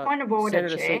 Order. Point of order,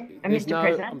 Senator Chair. Mr.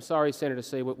 President. I'm sorry, Senator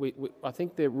Seward. I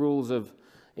think the rules of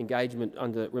engagement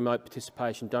under remote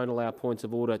participation don't allow points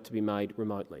of order to be made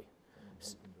remotely.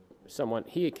 Someone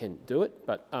here can do it,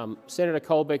 but Senator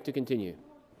Colbeck to continue.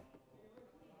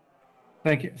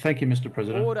 Thank you, Mr.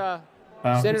 President. Order.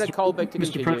 Senator Colbeck to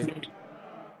continue. President.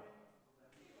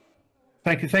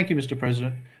 Thank you, Mr.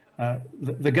 President.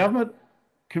 The government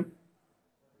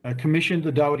commissioned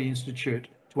the Doherty Institute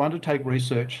to undertake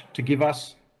research to give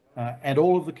us and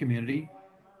all of the community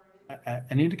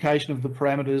an indication of the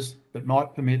parameters that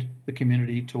might permit the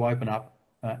community to open up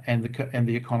and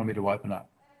the economy to open up.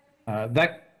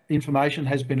 That information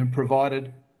has been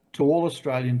provided to all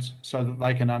Australians so that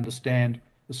they can understand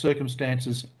the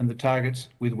circumstances and the targets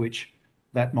with which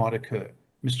that might occur.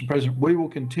 Mr. President, we will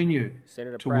continue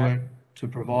to work to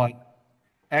provide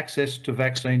access to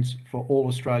vaccines for all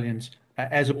Australians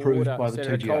as approved by the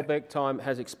Senator TGA. Colbeck, time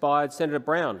has expired. Senator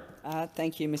Brown.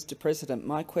 Thank you, Mr President.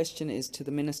 My question is to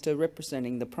the Minister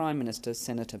representing the Prime Minister,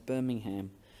 Senator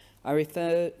Birmingham. I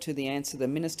refer to the answer the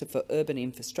Minister for Urban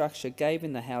Infrastructure gave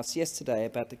in the House yesterday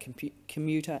about the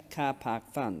Commuter Car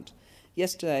Park Fund.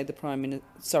 Yesterday,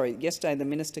 the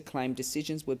Minister claimed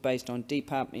decisions were based on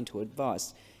departmental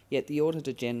advice, yet the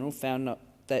Auditor-General found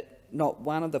that not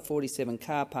one of the 47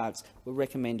 car parks were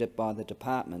recommended by the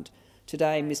department.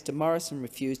 Today, Mr Morrison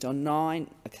refused on 9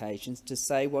 occasions to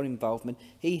say what involvement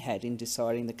he had in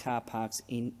deciding the car parks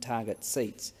in target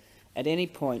seats. At any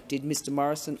point, did Mr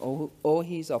Morrison or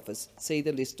his office see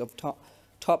the list of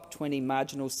top 20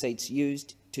 marginal seats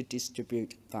used to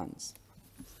distribute funds?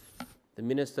 The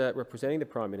Minister representing the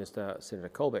Prime Minister, Senator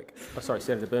Colbeck.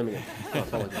 Senator Birmingham. I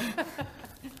apologise.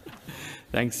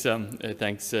 Thanks,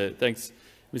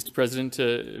 Mr President.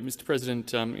 Mr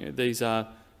President, these are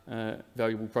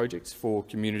valuable projects for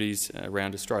communities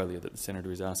around Australia that the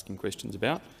Senator is asking questions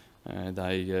about.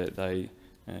 They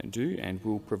do and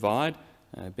will provide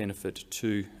benefit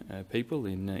to people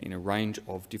in a range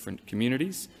of different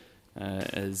communities.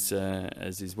 As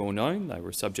is well known, they were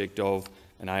a subject of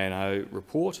an ANO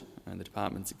report, and the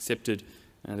department's accepted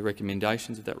the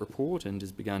recommendations of that report and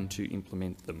has begun to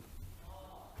implement them.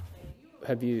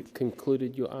 Have you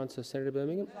concluded your answer, Senator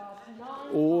Birmingham?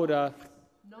 Order.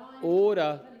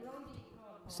 Order.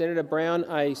 Senator Brown,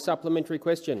 a supplementary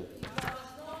question.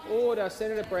 Order.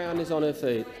 Senator Brown is on her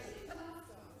feet.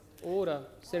 Order.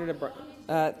 Senator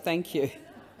Brown. Thank you.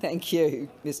 Thank you,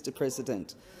 Mr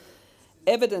President.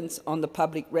 Evidence on the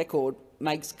public record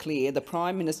makes clear the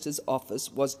Prime Minister's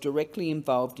office was directly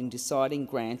involved in deciding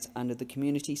grants under the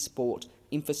Community Sport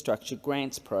Infrastructure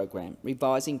Grants Program,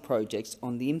 revising projects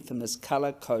on the infamous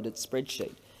colour-coded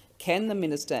spreadsheet. Can the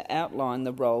Minister outline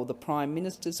the role the Prime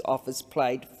Minister's office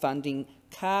played funding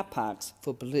car parks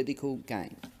for political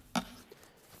gain?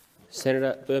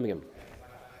 Senator Birmingham.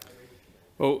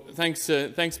 Well, thanks,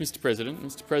 Mr President.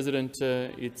 Mr President,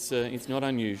 it's not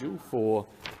unusual for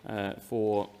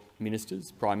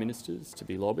ministers, prime ministers, to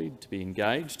be lobbied, to be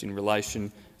engaged in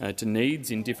relation to needs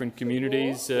in different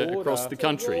communities across the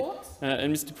country.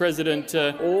 And Mr President,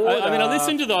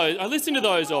 I listen to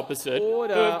those opposite, who,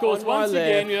 of course, once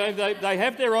again, they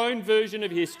have their own version of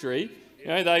history.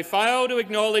 They fail to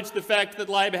acknowledge the fact that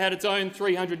Labor had its own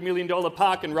 $300 million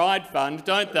park and ride fund,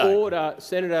 don't they? Order.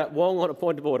 Senator Wong on a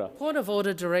point of order. Point of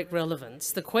order, direct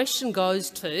relevance. The question goes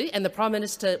to, and the Prime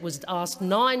Minister was asked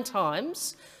 9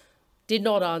 times, did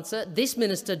not answer. This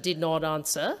minister did not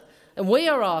answer. And we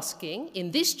are asking in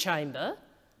this chamber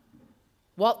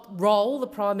what role the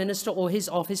Prime Minister or his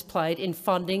office played in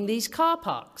funding these car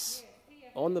parks.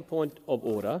 On the point of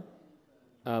order,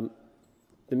 the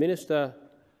minister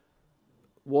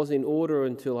was in order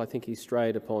until I think he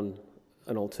strayed upon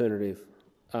an alternative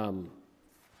on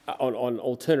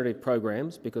alternative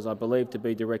programs, because I believe to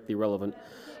be directly relevant.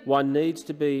 One needs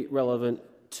to be relevant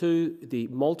to the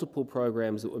multiple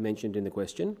programs that were mentioned in the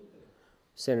question.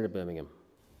 Senator Birmingham.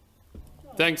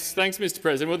 Thanks, Mr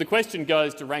President. Well, the question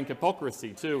goes to rank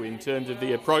hypocrisy too in terms of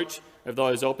the approach of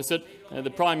those opposite. The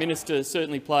Prime Minister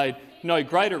certainly played no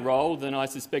greater role than I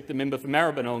suspect the member for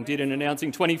Maribyrnong did in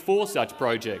announcing 24 such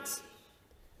projects.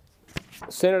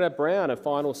 Senator Brown, a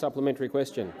final supplementary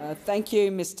question. Thank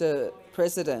you, Mr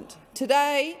President.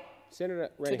 Today,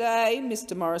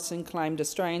 Mr Morrison claimed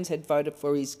Australians had voted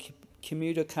for his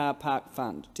commuter car park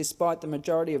fund, despite the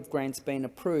majority of grants being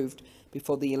approved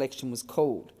before the election was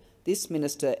called. This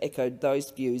minister echoed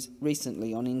those views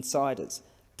recently on Insiders.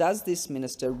 Does this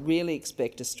minister really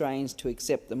expect Australians to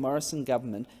accept the Morrison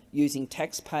government using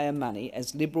taxpayer money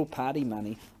as Liberal Party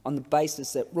money on the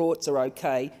basis that rorts are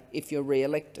okay if you're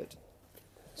re-elected?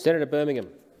 Senator Birmingham.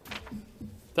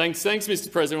 Thanks,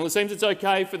 Mr President. Well, it seems it's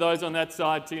okay for those on that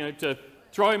side to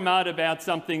throw mud about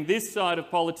something this side of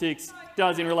politics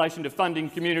does in relation to funding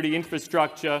community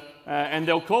infrastructure, and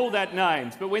they'll call that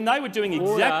names. But when they were doing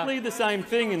exactly the same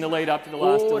thing in the lead-up to the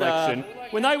last election,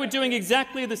 when they were doing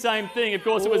exactly the same thing, of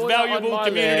course, it was valuable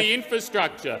community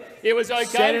infrastructure. It was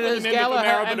okay for the member for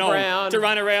Maribyrnong to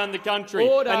run around the country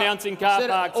announcing car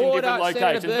parks in different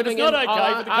locations. But it's not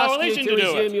okay for the coalition to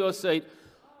do it. Your seat.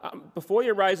 Before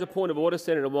you raise a point of order,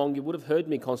 Senator Wong, you would have heard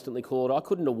me constantly call it. I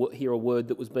couldn't hear a word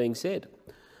that was being said.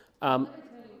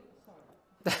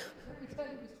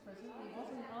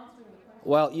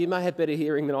 Well, you may have better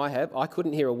hearing than I have. I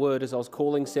couldn't hear a word as I was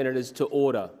calling senators to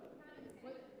order.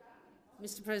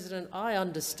 Mr President, I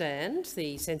understand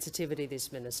the sensitivity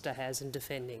this minister has in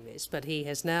defending this, but he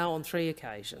has now on 3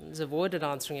 occasions avoided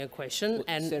answering a question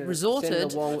and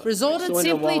resorted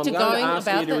simply to going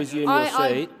about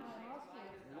the...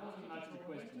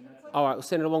 All right, well,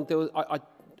 Senator Wong, there was,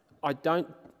 I don't.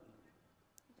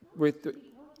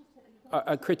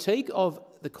 A critique of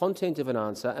the content of an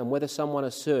answer and whether someone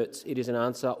asserts it is an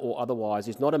answer or otherwise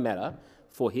is not a matter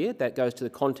for here. That goes to the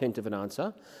content of an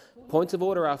answer. Points of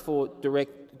order are for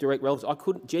direct relevance. I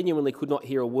genuinely could not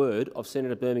hear a word of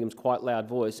Senator Birmingham's quite loud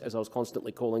voice as I was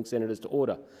constantly calling senators to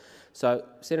order. So,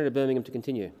 Senator Birmingham, to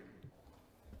continue.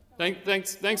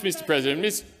 Thanks, Mr. President.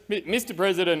 Mr.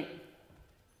 President,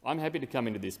 I'm happy to come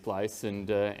into this place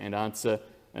and answer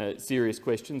serious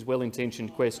questions,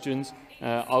 well-intentioned questions.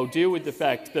 I'll deal with the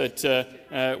fact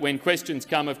that when questions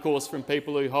come, of course, from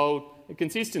people who hold a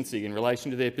consistency in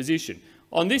relation to their position.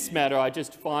 On this matter, I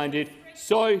just find it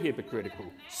so hypocritical,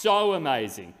 so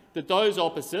amazing that those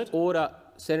opposite— Order.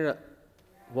 Senator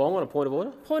Wong, on a point of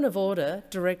order. Point of order,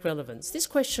 direct relevance. This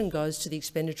question goes to the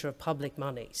expenditure of public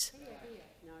monies.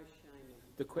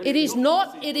 It is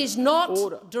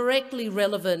not directly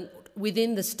relevant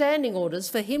within the standing orders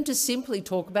for him to simply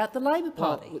talk about the Labor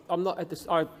Party. Well, I'm not at this.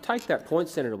 I take that point,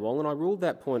 Senator Wong, and I ruled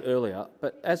that point earlier.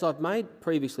 But as I've made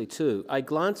previously too, a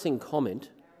glancing comment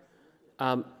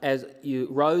as you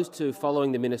rose to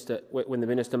following the minister when the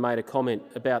minister made a comment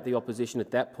about the opposition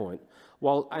at that point,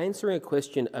 while answering a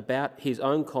question about his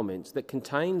own comments that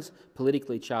contains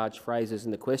politically charged phrases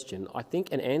in the question, I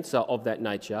think an answer of that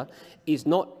nature is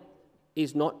not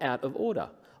out of order.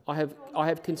 I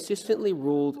have consistently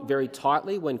ruled very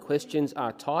tightly when questions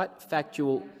are tight,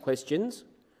 factual questions,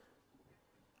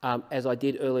 as I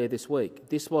did earlier this week.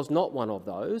 This was not one of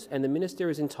those, and the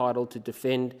minister is entitled to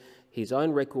defend his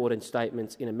own record and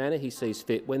statements in a manner he sees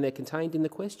fit when they're contained in the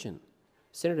question.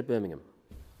 Senator Birmingham.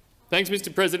 Thanks,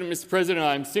 Mr. President. Mr. President,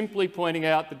 I am simply pointing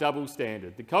out the double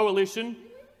standard. The Coalition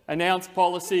announced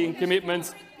policy and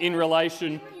commitments in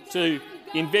relation to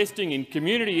investing in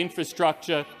community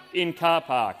infrastructure in car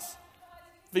parks.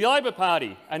 The Labor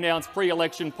Party announced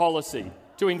pre-election policy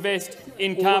to invest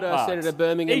in car parks. Senator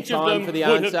Birmingham, Each of them would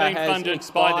have been funded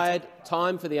by the—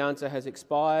 Time for the answer has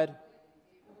expired.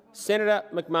 Senator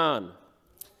McMahon.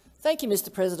 Thank you,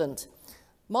 Mr. President.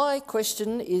 My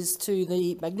question is to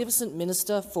the magnificent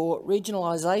Minister for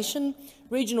Regionalisation,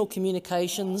 Regional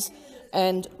Communications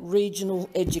and Regional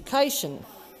Education.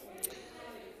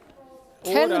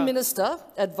 Can the Minister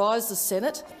advise the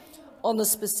Senate on the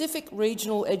specific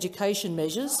regional education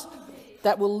measures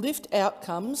that will lift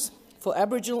outcomes for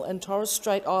Aboriginal and Torres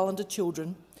Strait Islander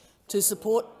children to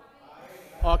support—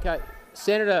 Okay.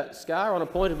 Senator Scarr, on a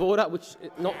point of order, which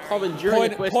is not common during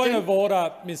the question. Point of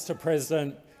order, Mr.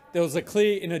 President. There was a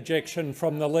clear interjection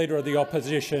from the Leader of the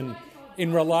Opposition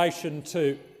in relation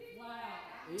to—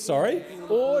 Sorry?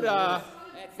 Order.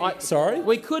 Sorry?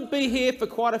 We could be here for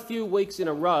quite a few weeks in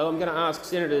a row. I'm going to ask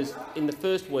senators in the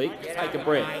first week to take a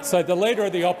breath. So the Leader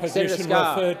of the Opposition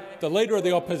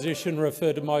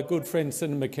referred to my good friend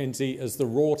Senator McKenzie as the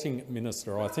rorting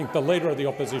minister. I think the Leader of the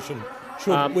Opposition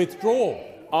should withdraw.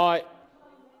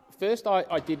 First,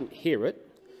 I didn't hear it.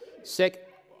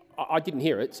 I didn't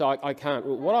hear it, so I can't.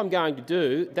 What I'm going to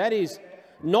do, that is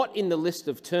not in the list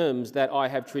of terms that I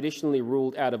have traditionally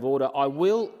ruled out of order. I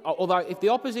will, although if the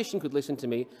opposition could listen to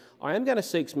me, I am going to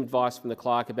seek some advice from the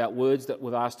clerk about words that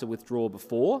we've asked to withdraw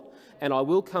before, and I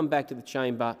will come back to the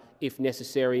chamber if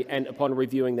necessary and upon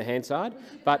reviewing the Hansard.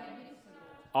 But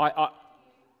I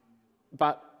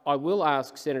will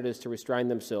ask senators to restrain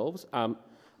themselves.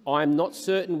 I am not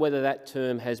certain whether that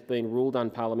term has been ruled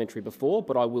unparliamentary before,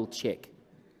 but I will check.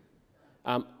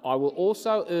 I will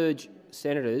also urge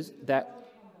senators that—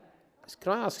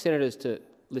 can I ask senators to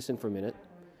listen for a minute?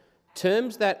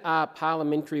 Terms that are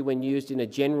parliamentary when used in a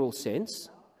general sense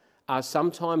are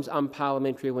sometimes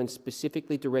unparliamentary when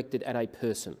specifically directed at a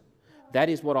person. That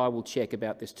is what I will check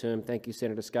about this term. Thank you,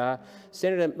 Senator Scarr.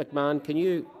 Senator McMahon, can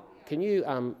you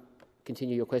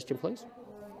continue your question, please?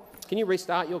 Can you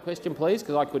restart your question, please,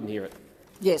 because I couldn't hear it?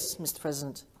 Yes, Mr.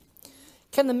 President.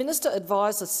 Can the Minister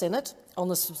advise the Senate on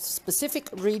the specific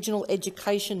regional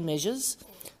education measures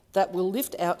that will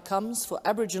lift outcomes for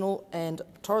Aboriginal and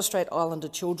Torres Strait Islander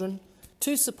children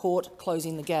to support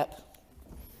closing the gap?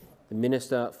 The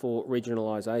Minister for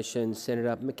Regionalisation,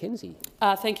 Senator McKenzie.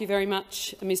 Thank you very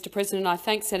much, Mr. President. I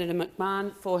thank Senator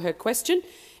McMahon for her question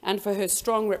and for her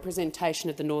strong representation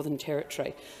of the Northern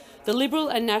Territory. The Liberal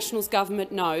and Nationals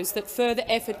government knows that further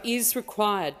effort is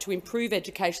required to improve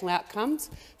educational outcomes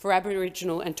for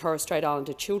Aboriginal and Torres Strait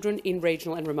Islander children in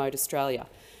regional and remote Australia.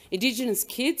 Indigenous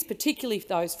kids, particularly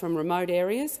those from remote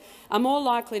areas, are more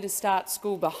likely to start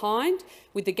school behind,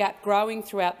 with the gap growing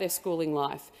throughout their schooling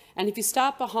life. And if you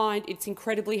start behind, it's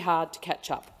incredibly hard to catch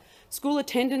up. School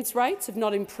attendance rates have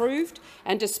not improved,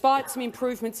 and despite some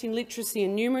improvements in literacy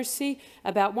and numeracy,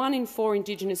 about 1 in 4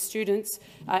 Indigenous students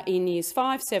in Years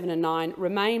 5, 7 and 9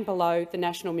 remain below the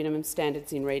national minimum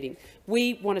standards in reading.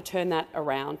 We want to turn that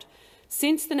around.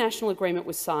 Since the national agreement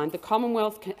was signed, the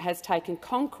Commonwealth has taken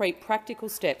concrete practical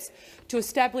steps to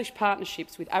establish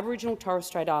partnerships with Aboriginal and Torres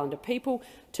Strait Islander people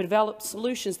to develop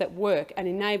solutions that work and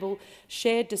enable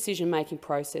shared decision-making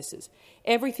processes.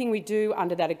 Everything we do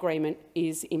under that agreement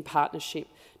is in partnership,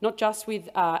 not just with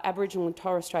Aboriginal and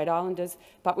Torres Strait Islanders,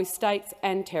 but with states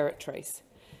and territories.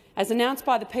 As announced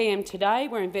by the PM today,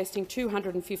 we're investing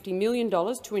 $250 million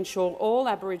to ensure all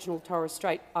Aboriginal and Torres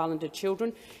Strait Islander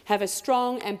children have a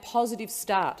strong and positive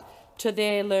start to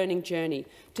their learning journey,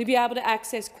 to be able to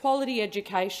access quality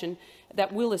education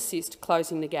that will assist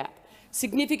closing the gap.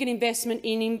 Significant investment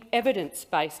in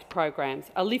evidence-based programs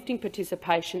are lifting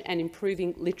participation and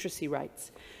improving literacy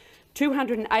rates.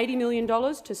 $280 million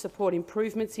to support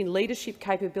improvements in leadership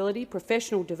capability,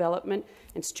 professional development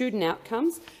and student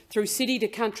outcomes through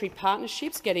city-to-country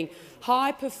partnerships, getting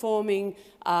high-performing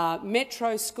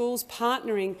metro schools,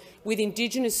 partnering with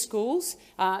Indigenous schools.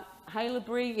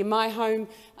 Haileybury, in my home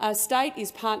state,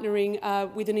 is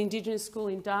partnering with an Indigenous school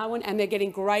in Darwin, and they're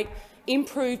getting great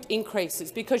improved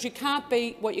increases, because you can't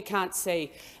be what you can't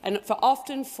see. And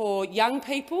often for young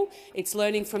people, it's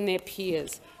learning from their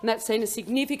peers. And that's seen a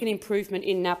significant improvement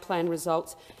in NAPLAN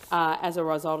results as a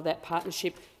result of that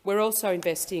partnership. We're also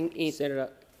investing in—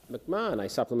 Senator McMahon, a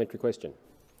supplementary question.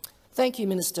 Thank you,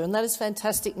 Minister, and that is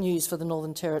fantastic news for the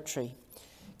Northern Territory.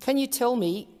 Can you tell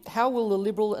me how will the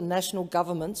Liberal and National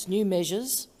government's new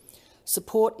measures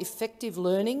support effective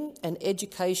learning and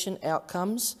education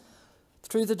outcomes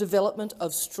through the development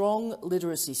of strong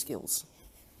literacy skills?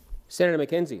 Senator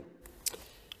Mackenzie.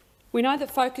 We know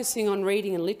that focusing on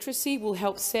reading and literacy will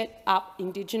help set up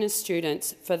Indigenous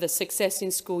students for the success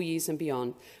in school years and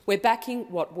beyond. We're backing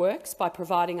what works by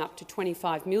providing up to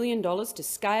 $25 million to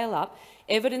scale up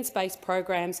evidence-based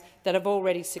programs that have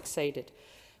already succeeded.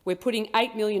 We're putting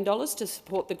 $8 million to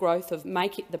support the growth of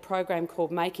the program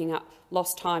called Making Up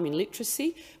Lost Time in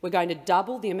Literacy. We're going to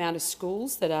double the amount of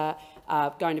schools that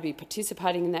are going to be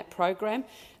participating in that program.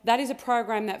 That is a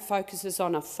program that focuses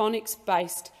on a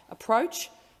phonics-based approach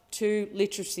to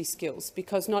literacy skills,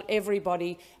 because not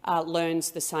everybody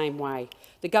learns the same way.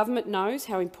 The government knows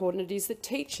how important it is that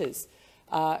teachers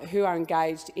who are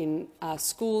engaged in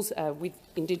schools with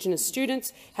Indigenous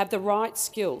students have the right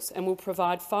skills, and will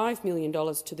provide $5 million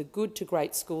to the Good to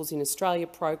Great Schools in Australia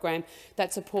program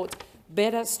that supports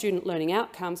better student learning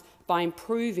outcomes by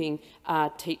improving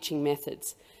teaching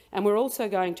methods. And we're also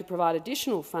going to provide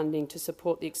additional funding to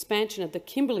support the expansion of the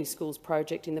Kimberley Schools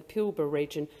project in the Pilbara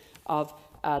region of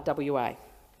WA.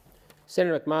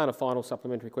 Senator McMahon, a final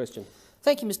supplementary question.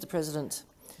 Thank you, Mr. President.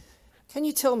 Can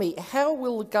you tell me how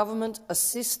will the government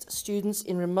assist students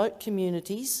in remote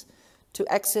communities to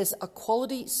access a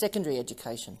quality secondary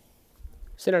education?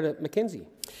 Senator Mackenzie.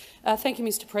 Thank you,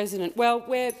 Mr. President. Well,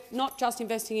 we're not just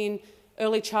investing in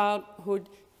early childhood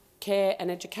care and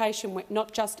education,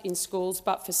 not just in schools,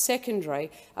 but for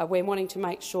secondary. We're wanting to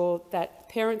make sure that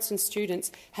parents and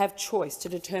students have choice to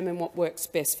determine what works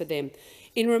best for them.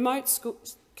 In remote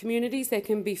communities, there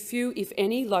can be few, if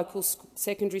any, local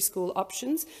secondary school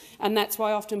options, and that's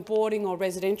why often boarding or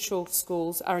residential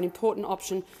schools are an important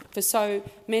option for so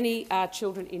many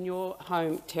children in your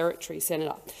home territory,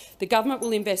 Senator. The government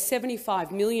will invest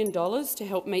 $75 million to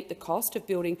help meet the cost of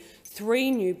building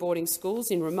 3 new boarding schools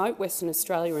in remote Western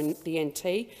Australia and the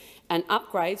NT, and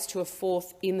upgrades to a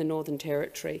 4th in the Northern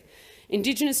Territory.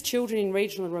 Indigenous children in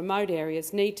regional and remote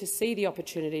areas need to see the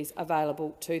opportunities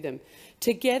available to them.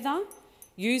 Together,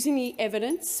 using the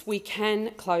evidence, we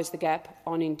can close the gap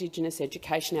on Indigenous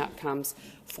education outcomes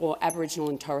for Aboriginal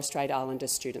and Torres Strait Islander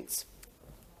students.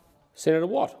 Senator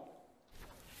Watt.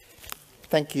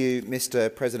 Thank you,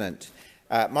 Mr. President.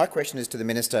 My question is to the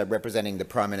Minister representing the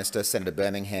Prime Minister, Senator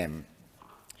Birmingham.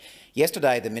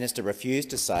 Yesterday, the Minister refused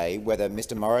to say whether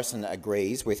Mr Morrison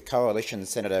agrees with Coalition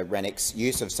Senator Rennick's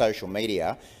use of social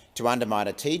media to undermine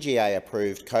a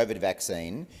TGA-approved COVID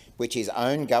vaccine, which his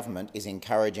own government is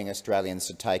encouraging Australians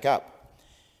to take up.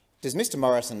 Does Mr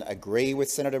Morrison agree with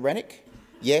Senator Rennick?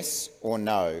 Yes or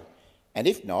no? And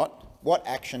if not, what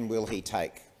action will he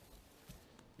take?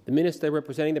 The Minister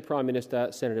representing the Prime Minister,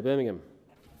 Senator Birmingham.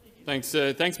 Thanks,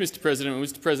 Mr. President.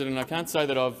 Mr. President, I can't say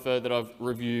that I've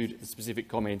reviewed the specific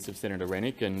comments of Senator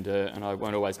Rennick, and I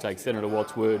won't always take Senator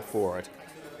Watt's word for it.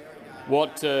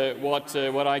 What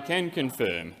I can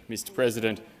confirm, Mr.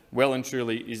 President, well and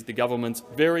truly, is the government's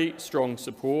very strong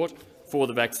support for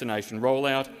the vaccination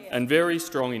rollout and very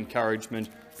strong encouragement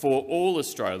for all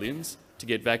Australians to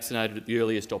get vaccinated at the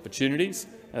earliest opportunities,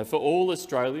 for all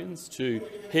Australians to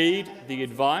heed the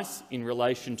advice in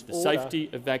relation to the safety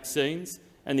of vaccines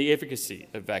and the efficacy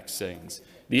of vaccines.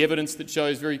 The evidence that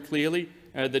shows very clearly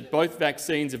that both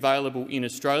vaccines available in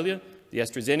Australia, the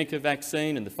AstraZeneca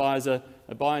vaccine and the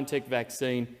Pfizer-BioNTech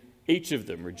vaccine, each of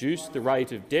them reduce the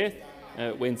rate of death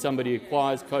when somebody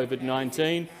acquires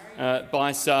COVID-19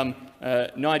 by some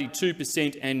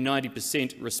 92% and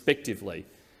 90% respectively.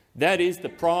 That is the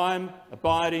prime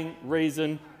abiding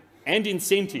reason and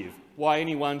incentive why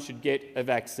anyone should get a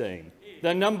vaccine. The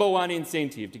 #1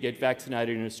 incentive to get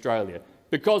vaccinated in Australia,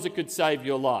 because it could save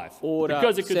your life. Order.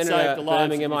 Because it could Senator save the lives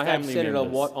Birmingham, of your I have family Senator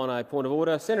members. Watt on a point of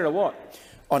order. Senator Watt.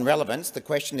 On relevance, the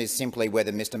question is simply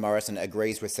whether Mr Morrison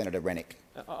agrees with Senator Rennick.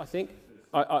 I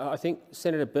think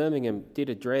Senator Birmingham did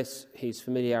address his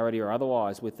familiarity or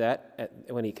otherwise with that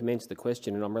when he commenced the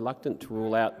question, and I'm reluctant to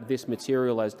rule out this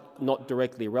material as not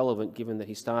directly relevant, given that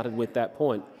he started with that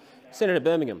point. Senator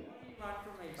Birmingham.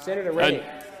 Senator Rennick.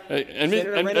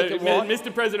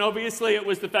 Mr President, obviously it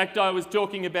was the fact I was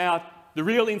talking about the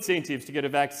real incentives to get a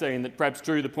vaccine that perhaps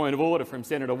drew the point of order from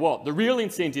Senator Watt. The real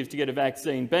incentives to get a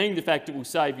vaccine being the fact it will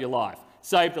save your life,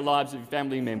 save the lives of your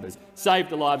family members, save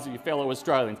the lives of your fellow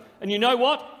Australians. And you know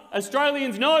what?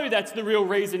 Australians know that's the real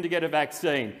reason to get a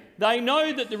vaccine. They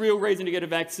know that the real reason to get a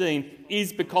vaccine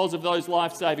is because of those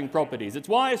life-saving properties. It's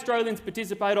why Australians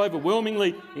participate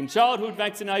overwhelmingly in childhood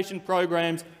vaccination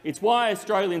programs. It's why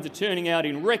Australians are turning out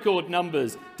in record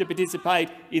numbers to participate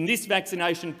in this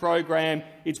vaccination program.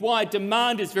 It's why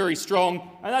demand is very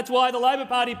strong, and that's why the Labor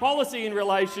Party policy in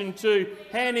relation to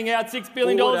handing out $6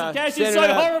 billion in cash is so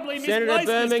horribly misplaced, Senator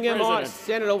Birmingham, Mr. President.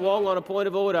 Senator Wong on a point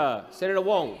of order. Senator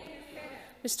Wong.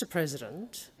 Mr.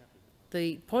 President,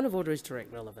 the point of order is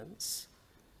direct relevance.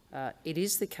 It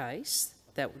is the case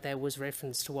that there was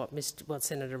reference to what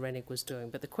Senator Rennick was doing,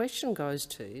 but the question goes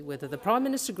to whether the Prime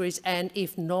Minister agrees, and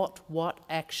if not, what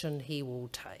action he will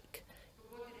take.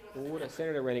 Order.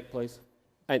 Senator Rennick, please.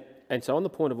 And so on the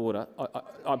point of order,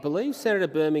 I believe Senator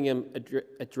Birmingham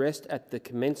addressed at the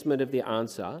commencement of the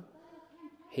answer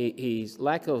his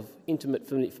lack of intimate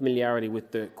familiarity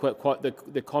with the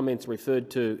comments referred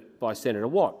to by Senator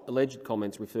Watt, alleged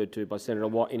comments referred to by Senator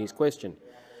Watt in his question.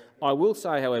 I will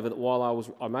say, however, that while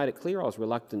I made it clear I was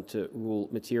reluctant to rule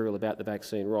material about the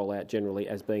vaccine rollout generally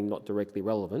as being not directly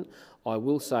relevant, I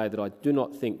will say that I do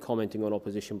not think commenting on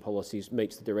opposition policies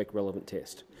meets the direct relevant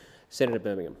test. Senator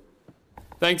Birmingham.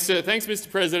 Thanks, Mr.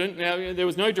 President. Now, there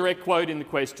was no direct quote in the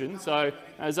question, so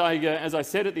as I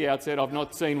said at the outset, I've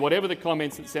not seen whatever the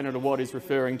comments that Senator Watt is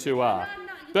referring to are.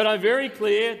 But I'm very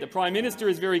clear, the Prime Minister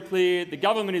is very clear, the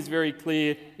government is very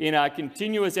clear in our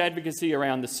continuous advocacy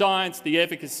around the science, the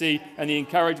efficacy and the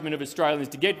encouragement of Australians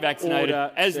to get vaccinated,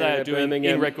 as they are doing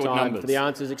in record numbers. The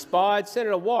answer's expired.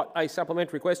 Senator Watt, a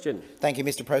supplementary question. Thank you,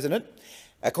 Mr President.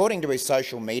 According to his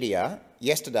social media,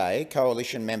 yesterday,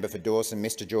 Coalition member for Dawson,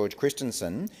 Mr George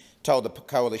Christensen, told the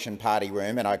Coalition Party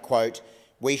Room, and I quote,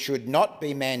 "We should not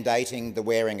be mandating the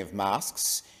wearing of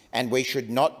masks and we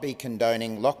should not be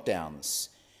condoning lockdowns."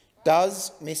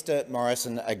 Does Mr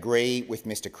Morrison agree with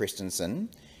Mr Christensen?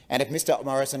 And if Mr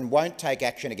Morrison won't take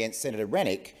action against Senator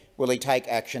Rennick, will he take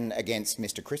action against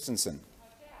Mr Christensen?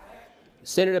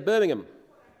 Senator Birmingham.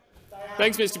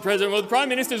 Thanks, Mr President. Well, the Prime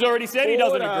Minister's already said he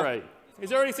doesn't agree.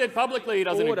 He's already said publicly he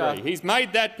doesn't agree. He's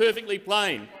made that perfectly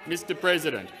plain, Mr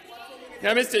President.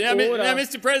 Now,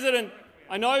 Mr President,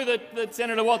 I know that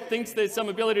Senator Watt thinks there's some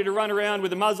ability to run around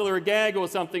with a muzzle or a gag or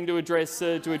something to address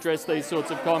these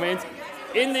sorts of comments.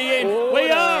 In the end, we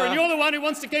are, and you're the one who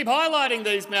wants to keep highlighting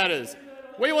these matters.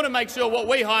 We want to make sure what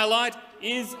we highlight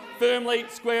is firmly,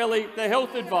 squarely the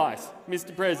health advice,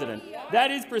 Mr President. That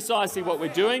is precisely what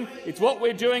we're doing. It's what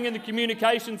we're doing in the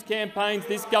communications campaigns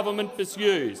this government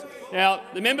pursues. Now,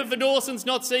 the member for Dawson's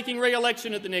not seeking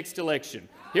re-election at the next election.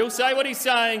 He'll say what he's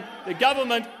saying. The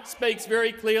government speaks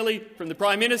very clearly from the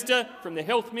Prime Minister, from the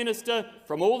Health Minister,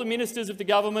 from all the ministers of the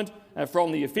government,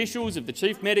 from the officials of the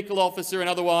Chief Medical Officer and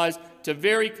otherwise, to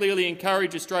very clearly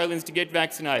encourage Australians to get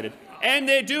vaccinated. And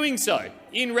they're doing so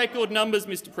in record numbers,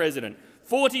 Mr President.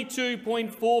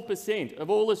 42.4% of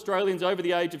all Australians over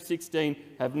the age of 16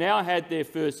 have now had their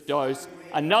first dose.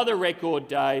 Another record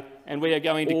day, and we are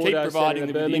going to keep providing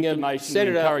them with the information to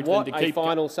encourage them to keep. A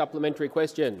final supplementary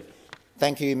question.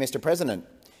 Thank you, Mr President.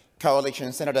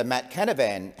 Coalition Senator Matt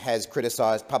Canavan has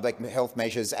criticised public health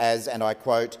measures as, and I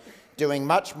quote, "doing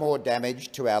much more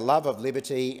damage to our love of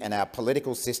liberty and our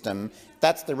political system.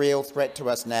 That's the real threat to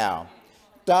us now."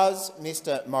 Does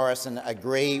Mr Morrison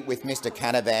agree with Mr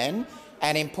Canavan?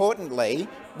 And importantly,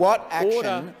 what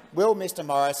action will Mr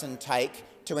Morrison take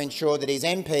to ensure that his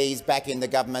MPs back in the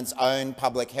government's own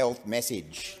public health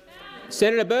message?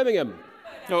 Senator Birmingham.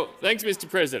 Well, thanks, Mr.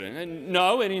 President. And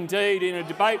no, and indeed, in a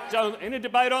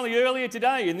debate only earlier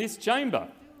today in this chamber,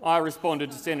 I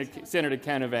responded to Senator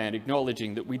Canavan,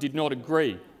 acknowledging that we did not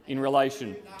agree in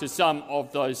relation to some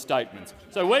of those statements.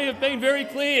 So we have been very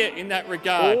clear in that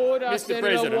regard, Mr. Senator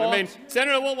President. Watt. I mean,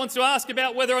 Senator Watt wants to ask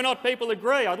about whether or not people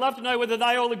agree. I'd love to know whether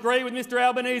they all agree with Mr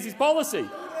Albanese's policy,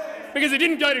 because it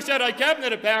didn't go to shadow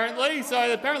cabinet apparently,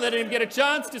 so apparently they didn't get a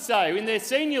chance to say in their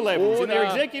senior levels, in their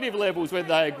executive levels, whether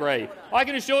they agree. I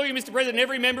can assure you, Mr. President,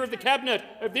 every member of the cabinet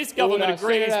of this government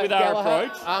agrees Senator with our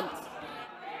Gallagher. approach.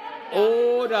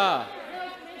 Order.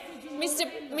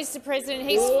 Mr. President,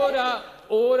 he's Order.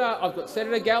 I've got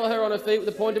Senator Gallagher on her feet with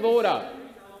a point of order.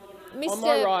 On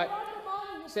my right,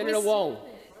 Senator Wong.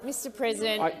 Mr.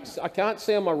 President, I can't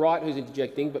see on my right who's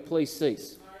interjecting, but please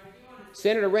cease.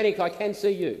 Senator Rennick, I can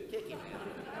see you.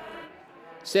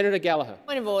 Senator Gallagher.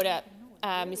 point of order,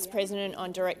 Mr. President,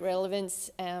 on direct relevance.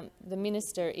 The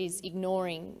minister is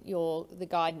ignoring the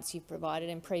guidance you've provided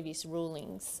and previous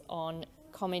rulings on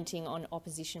commenting on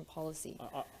opposition policy.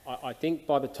 I think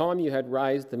by the time you had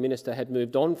raised, the minister had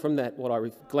moved on from that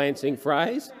glancing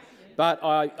phrase, but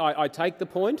I take the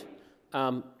point,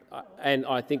 and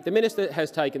I think the minister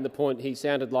has taken the point. He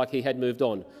sounded like he had moved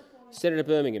on. Senator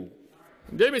Birmingham.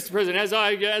 Indeed, Mr. President,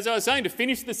 as I was saying, to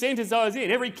finish the sentence I was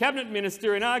in, every cabinet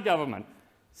minister in our government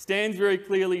stands very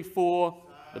clearly for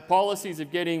the policies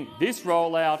of getting this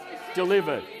rollout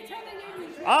delivered.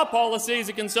 Our policies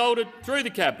are consulted through the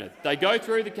cabinet. They go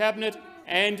through the cabinet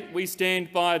and we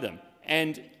stand by them.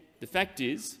 And the fact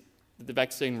is that the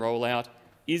vaccine rollout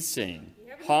is seeing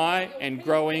high and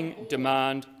growing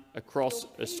demand across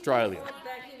Australia.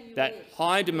 That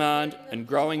high demand and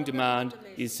growing demand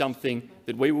is something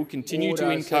that we will continue to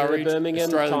encourage.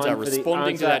 Australians are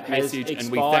responding to that message,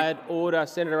 and we thank— Order,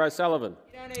 Senator O'Sullivan.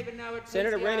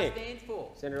 Senator Rennick.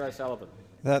 Senator O'Sullivan.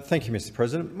 Thank you, Mr.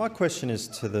 President. My question is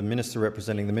to the Minister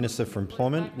representing the Minister for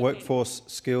Employment, Workforce,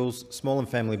 Skills, Small and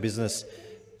Family Business,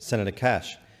 Senator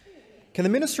Cash. Can the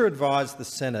Minister advise the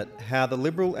Senate how the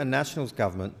Liberal and Nationals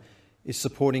government is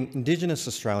supporting Indigenous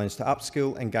Australians to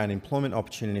upskill and gain employment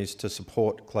opportunities to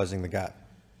support closing the gap?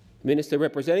 Minister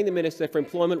representing the Minister for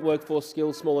Employment, Workforce,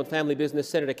 Skills, Small and Family Business,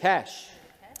 Senator Cash.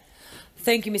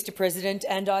 Thank you, Mr. President,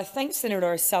 and I thank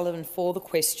Senator O'Sullivan for the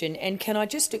question. And can I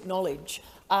just acknowledge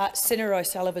Senator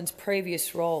O'Sullivan's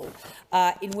previous role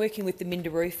in working with the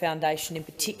Minderoo Foundation in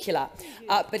particular,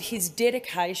 but his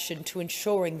dedication to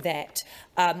ensuring that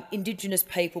Indigenous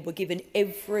people were given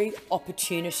every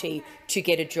opportunity to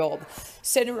get a job.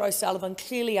 Senator O'Sullivan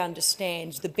clearly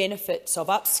understands the benefits of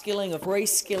upskilling, of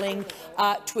reskilling,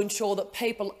 to ensure that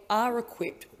people are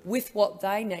equipped with what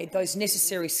they need, those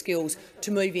necessary skills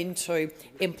to move into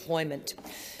employment.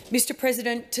 Mr.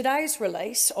 President, today's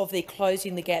release of the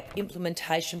Closing the Gap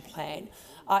implementation plan,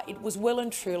 it was well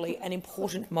and truly an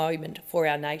important moment for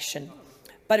our nation,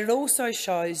 but it also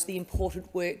shows the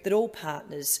important work that all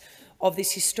partners of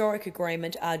this historic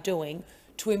agreement are doing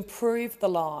to improve the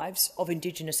lives of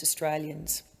Indigenous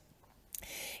Australians.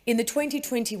 In the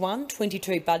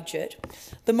 2021-22 budget,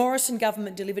 the Morrison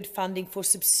government delivered funding for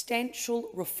substantial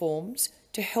reforms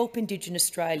to help Indigenous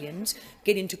Australians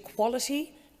get into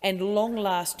quality and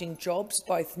long-lasting jobs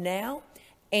both now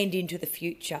and into the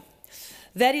future.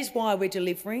 That is why we're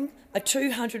delivering a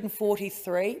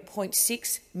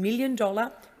 $243.6 million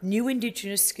new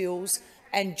Indigenous skills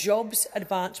and jobs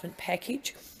advancement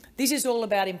package. This is all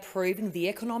about improving the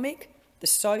economic, the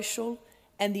social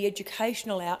and the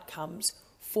educational outcomes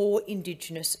for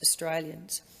Indigenous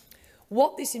Australians.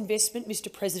 What this investment,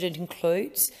 Mr. President,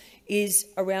 includes is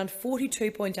around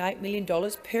 $42.8 million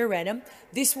per annum.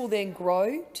 This will then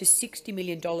grow to $60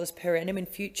 million per annum in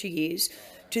future years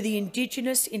to the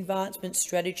Indigenous Advancement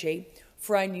Strategy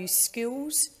for a new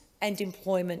skills and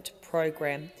employment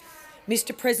program.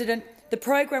 Mr. President, the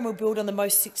program will build on the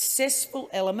most successful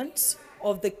elements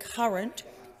of the current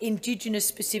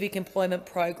Indigenous-specific employment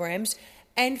programs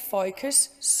and focus,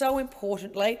 so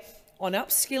importantly, on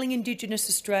upskilling Indigenous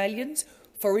Australians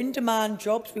for in-demand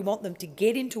jobs. We want them to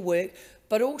get into work,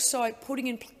 but also putting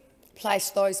in place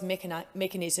those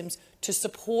mechanisms to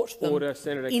support them into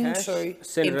Senator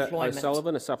employment.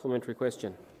 O'Sullivan, a supplementary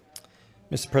question.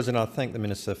 Mr. President, I thank the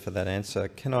Minister for that answer.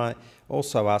 Can I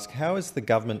also ask, how is the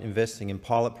government investing in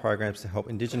pilot programs to help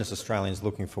Indigenous Australians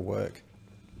looking for work?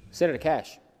 Senator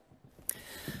Cash.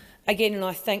 Again, and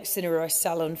I thank Senator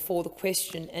O'Sullivan for the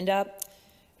question. And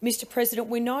Mr. President,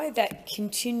 we know that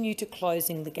continue to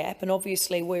closing the gap, and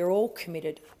obviously we're all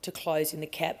committed to closing the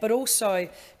gap, but also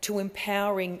to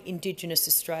empowering Indigenous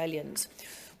Australians.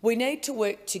 We need to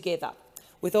work together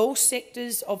with all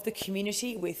sectors of the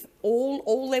community, with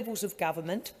all levels of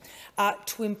government,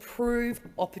 to improve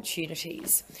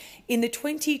opportunities. In the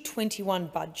 2021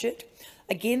 budget,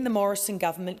 again, the Morrison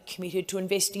government committed to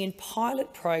investing in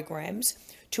pilot programs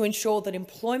to ensure that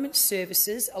employment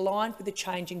services aligned with the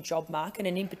changing job market,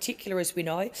 and in particular, as we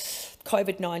know,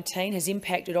 COVID-19 has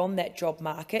impacted on that job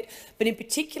market, but in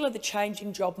particular the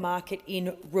changing job market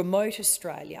in remote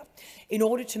Australia, in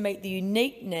order to meet the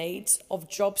unique needs of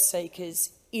job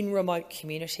seekers in remote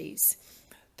communities.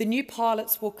 The new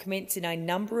pilots will commence in a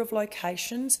number of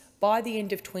locations by the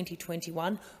end of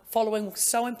 2021, following,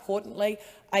 so importantly,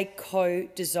 a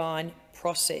co-design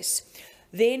process.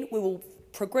 Then we will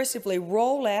progressively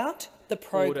roll out the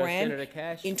program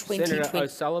in 2020. Senator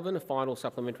O'Sullivan, a final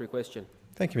supplementary question.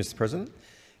 Thank you, Mr President.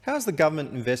 How is the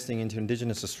government investing into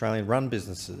Indigenous Australian-run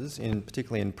businesses,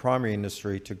 particularly in primary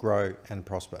industry, to grow and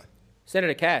prosper?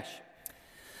 Senator Cash.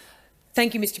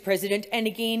 Thank you, Mr President. And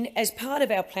again, as part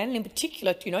of our plan, and in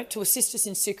particular, to assist us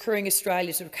in securing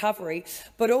Australia's recovery,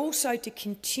 but also to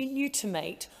continue to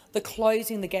meet the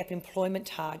Closing the Gap employment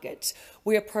targets,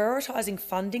 we are prioritising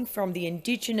funding from the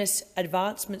Indigenous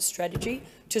Advancement Strategy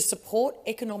to support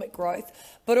economic growth,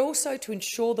 but also to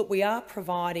ensure that we are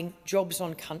providing jobs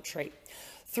on country.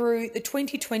 Through the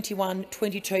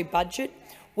 2021-22 budget,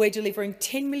 we're delivering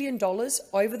 $10 million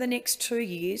over the next 2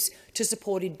 years to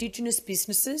support Indigenous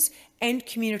businesses and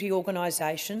community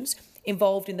organisations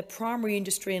involved in the primary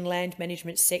industry and land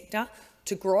management sector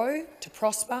to grow, to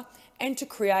prosper and to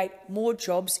create more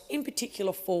jobs, in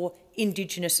particular for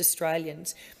Indigenous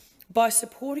Australians. By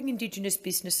supporting Indigenous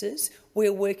businesses, we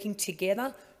are working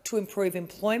together to improve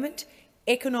employment,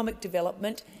 economic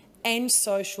development and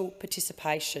social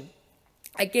participation.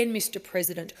 Again, Mr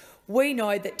President, we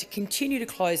know that to continue to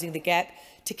closing the gap,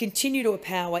 to continue to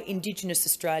empower Indigenous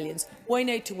Australians, we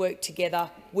need to work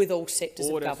together with all sectors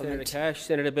of government. Senator Cash.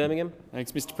 Senator Birmingham.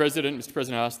 Thanks, Mr President. Mr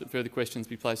President, I ask that further questions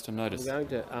be placed on notice. I'm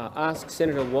going to ask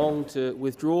Senator Wong to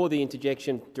withdraw the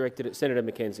interjection directed at Senator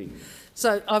Mackenzie.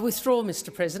 So I withdraw,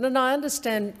 Mr President. I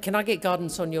understand, can I get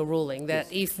guidance on your ruling,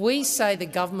 that if we say the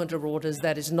government are orders,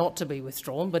 that is not to be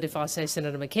withdrawn, but if I say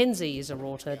Senator Mackenzie is a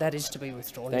order, that is to be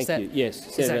withdrawn? Thank you.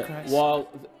 Yes, Senator.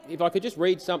 If I could just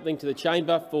read something to the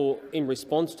chamber in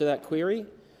response to that query,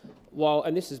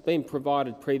 and this has been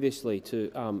provided previously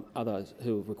to others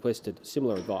who have requested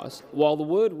similar advice, while the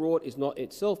word "rort" is not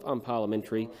itself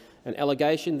unparliamentary, an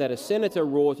allegation that a senator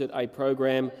rorted a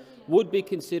program would be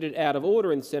considered out of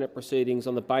order in Senate proceedings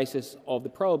on the basis of the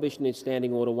prohibition in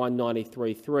Standing Order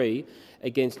 193.3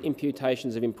 against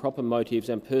imputations of improper motives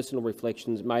and personal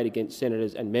reflections made against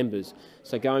senators and members.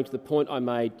 So going to the point I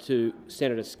made to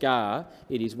Senator Scarr,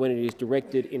 it is when it is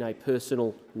directed in a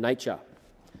personal nature.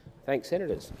 Thanks,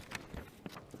 senators.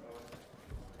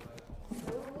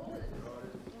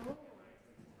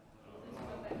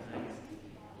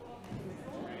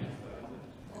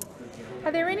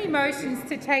 Are there any motions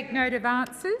to take note of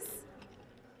answers?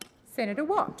 Senator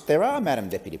Watt. There are, Madam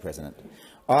Deputy President.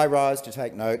 I rise to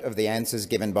take note of the answers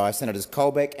given by Senators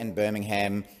Colbeck and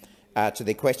Birmingham to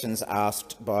the questions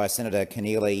asked by Senator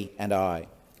Keneally and I.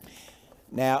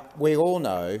 Now, we all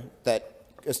know that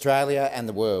Australia and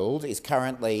the world is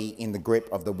currently in the grip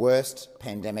of the worst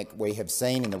pandemic we have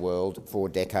seen in the world for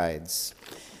decades.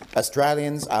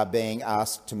 Australians are being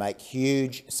asked to make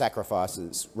huge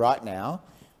sacrifices right now,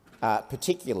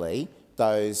 particularly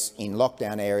those in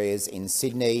lockdown areas in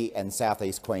Sydney and South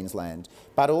East Queensland,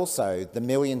 but also the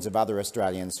millions of other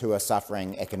Australians who are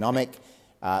suffering economic,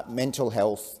 mental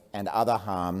health and other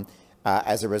harm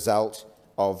as a result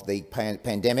of the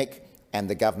pandemic and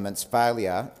the government's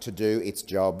failure to do its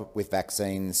job with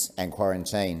vaccines and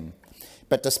quarantine.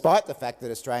 But despite the fact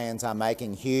that Australians are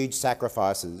making huge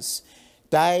sacrifices,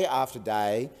 day after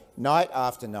day, night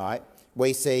after night,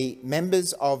 we see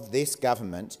members of this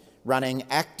government running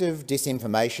active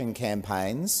disinformation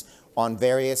campaigns on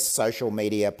various social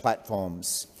media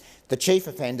platforms. The chief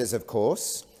offenders, of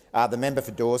course, are the member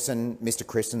for Dawson, Mr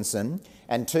Christensen,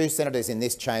 and two senators in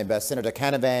this chamber, Senator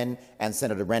Canavan and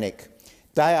Senator Rennick,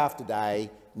 day after day,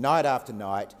 night after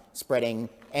night, spreading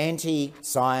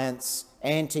anti-science,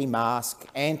 anti-mask,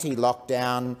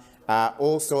 anti-lockdown,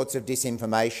 all sorts of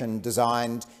disinformation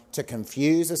designed to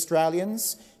confuse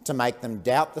Australians, to make them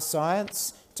doubt the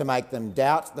science, to make them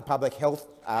doubt the public health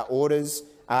orders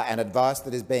and advice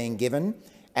that is being given,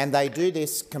 and they do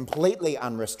this completely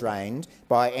unrestrained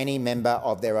by any member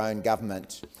of their own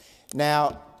government.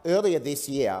 Now, earlier this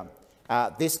year,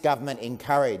 this government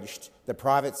encouraged the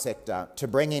private sector to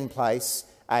bring in place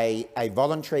a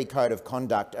voluntary code of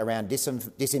conduct around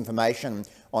disinformation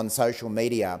on social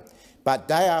media. But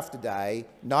day after day,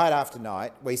 night after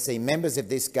night, we see members of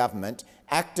this government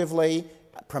actively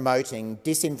promoting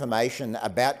disinformation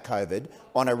about COVID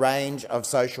on a range of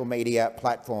social media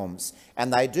platforms.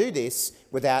 And they do this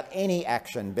without any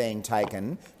action being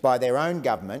taken by their own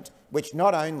government, which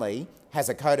not only has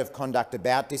a code of conduct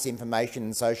about disinformation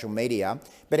in social media,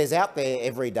 but is out there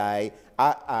every day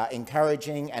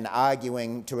encouraging and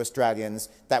arguing to Australians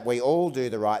that we all do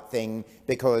the right thing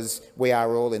because we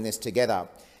are all in this together.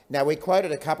 Now, we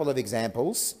quoted a couple of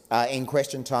examples in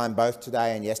question time both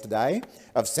today and yesterday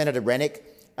of Senator Rennick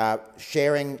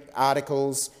sharing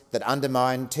articles that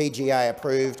undermine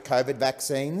TGA-approved COVID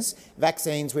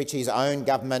vaccines which his own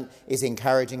government is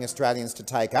encouraging Australians to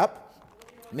take up.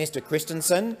 Mr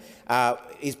Christensen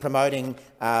is promoting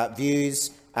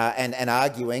views and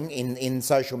arguing in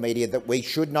social media that we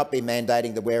should not be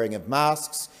mandating the wearing of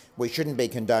masks, we shouldn't be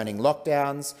condoning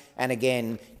lockdowns, and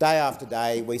again, day after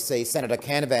day, we see Senator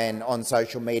Canavan on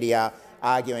social media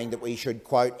arguing that we should,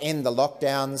 quote, end the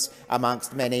lockdowns,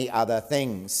 amongst many other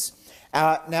things.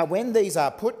 Now, when these are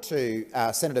put to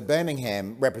Senator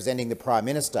Birmingham, representing the Prime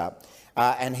Minister,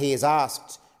 and he is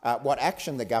asked what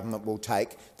action the government will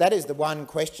take, that is the one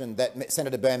question that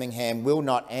Senator Birmingham will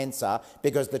not answer,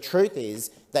 because the truth is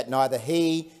that neither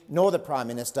he nor the Prime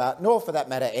Minister, nor for that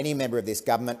matter any member of this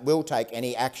government, will take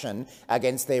any action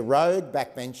against their rogue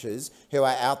backbenchers who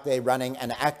are out there running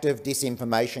an active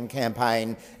disinformation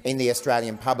campaign in the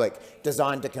Australian public,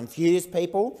 designed to confuse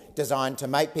people, designed to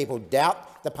make people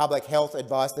doubt the public health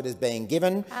advice that is being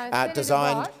given,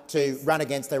 designed to run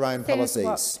against their own policies.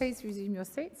 Watt, please resume your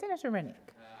seat. Senator Rennick.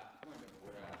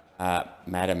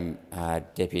 Madam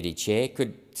Deputy Chair,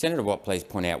 could Senator Watt please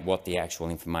point out what the actual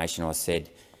information I said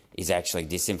is actually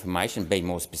disinformation, be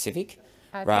more specific,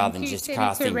 rather than just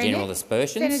casting general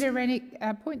aspersions? Senator Rennick,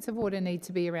 points of order need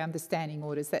to be around the standing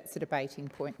orders. That's a debating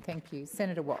point. Thank you.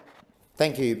 Senator Watt.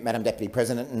 Thank you, Madam Deputy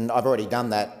President, and I've already done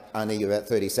that only about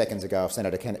 30 seconds ago if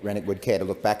Senator Rennick would care to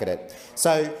look back at it.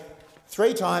 So,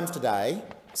 3 times today,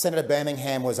 Senator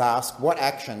Birmingham was asked what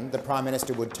action the Prime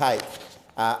Minister would take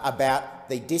about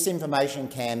the disinformation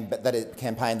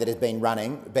campaign that has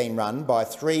been run by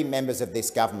 3 members of this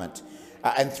government.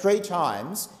 And 3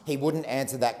 times he wouldn't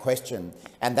answer that question.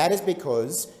 And that is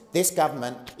because this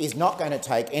government is not going to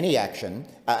take any action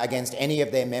against any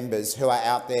of their members who are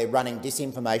out there running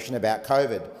disinformation about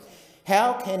COVID.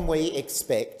 How can we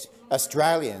expect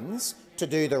Australians to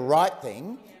do the right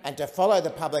thing and to follow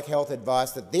the public health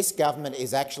advice that this government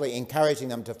is actually encouraging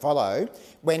them to follow,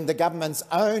 when the government's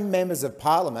own members of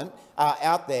parliament are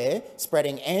out there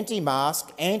spreading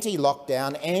anti-mask,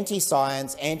 anti-lockdown,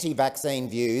 anti-science, anti-vaccine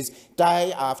views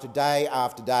day after day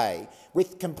after day,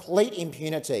 with complete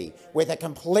impunity, with a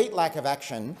complete lack of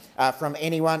action from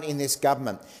anyone in this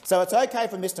government. So it's okay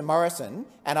for Mr Morrison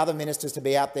and other ministers to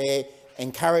be out there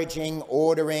encouraging,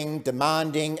 ordering,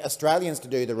 demanding Australians to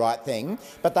do the right thing,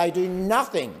 but they do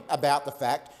nothing about the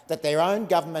fact that their own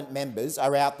government members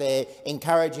are out there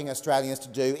encouraging Australians to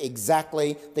do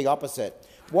exactly the opposite.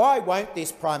 Why won't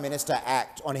this Prime Minister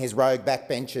act on his rogue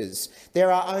backbenchers? There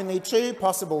are only 2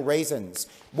 possible reasons.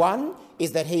 One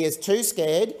is that he is too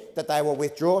scared that they will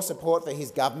withdraw support for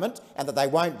his government and that they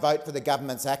won't vote for the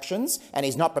government's actions, and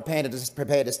he's not prepared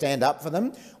to stand up for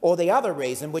them. Or the other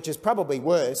reason, which is probably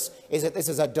worse, is that this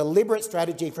is a deliberate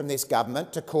strategy from this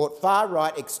government to court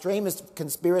far-right extremist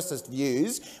conspiracist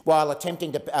views while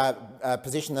attempting to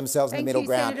position themselves in the middle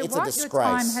ground. Senator It's Watt, a disgrace.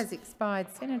 your time has expired.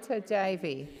 Senator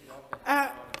Davey.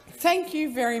 Thank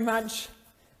you very much,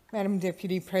 Madam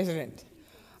Deputy President.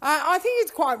 I think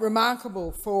it's quite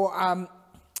remarkable for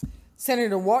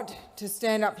Senator Watt to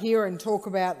stand up here and talk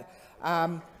about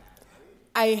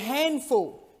a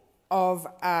handful of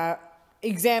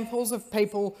examples of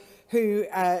people who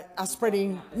are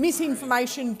spreading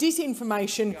misinformation,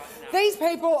 disinformation. These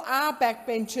people are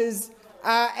backbenchers,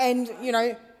 and, you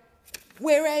know,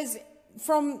 whereas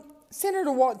from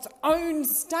Senator Watt's own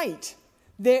state,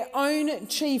 their own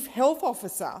Chief Health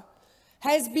Officer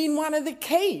has been one of the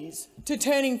keys to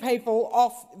turning people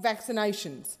off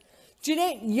vaccinations.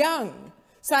 Jeanette Young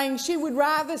saying she would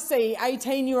rather see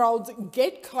 18-year-olds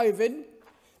get COVID,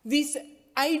 this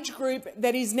age group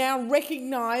that is now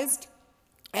recognised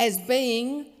as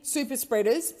being super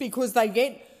spreaders because they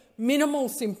get minimal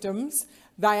symptoms,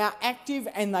 they are active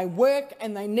and they work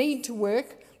and they need to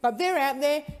work, but they're out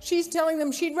there, she's telling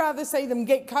them she'd rather see them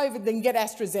get COVID than get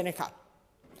AstraZeneca.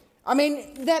 I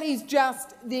mean, that is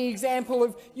just the example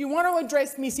of, you want to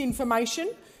address misinformation,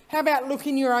 how about look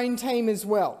in your own team as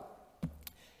well?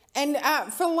 And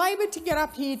for Labor to get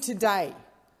up here today,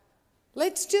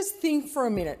 let's just think for a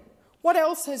minute. What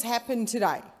else has happened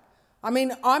today? I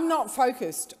mean, I'm not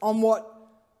focused on what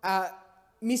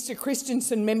Mr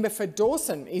Christensen, member for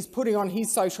Dawson, is putting on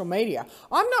his social media.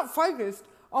 I'm not focused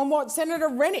on what Senator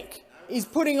Rennick is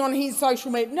putting on his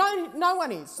social media. No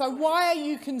one is. So why are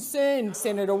you concerned,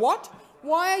 Senator Watt?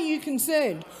 Why are you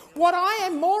concerned? What I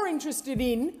am more interested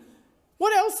in,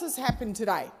 what else has happened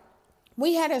today?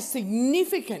 We had a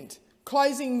significant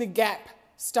closing the gap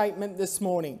statement this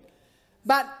morning.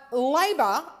 But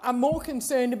Labor are more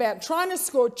concerned about trying to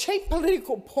score cheap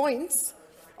political points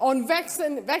on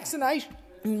vaccination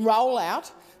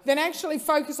rollout than actually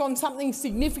focus on something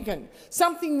significant,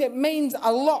 something that means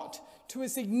a lot to a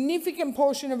significant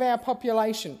portion of our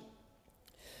population.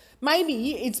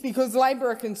 Maybe it's because Labor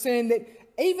are concerned that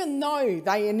even though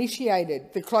they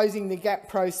initiated the Closing the Gap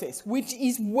process, which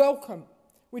is welcome,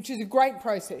 which is a great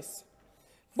process,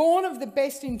 born of the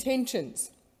best intentions,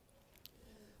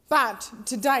 but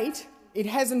to date it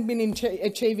hasn't been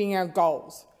achieving our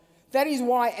goals. That is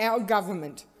why our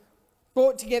government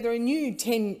brought together a new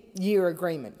 10-year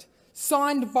agreement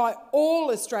signed by all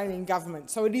Australian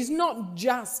governments, so it is not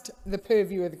just the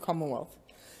purview of the Commonwealth.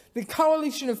 The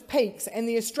Coalition of Peaks and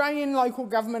the Australian Local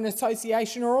Government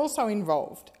Association are also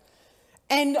involved,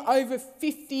 and over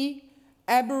 50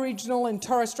 Aboriginal and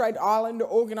Torres Strait Islander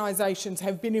organisations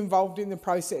have been involved in the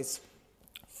process.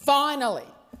 Finally,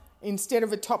 instead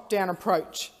of a top-down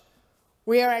approach,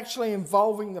 we are actually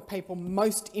involving the people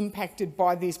most impacted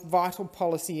by this vital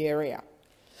policy area.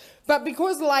 But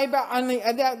because Labor only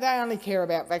care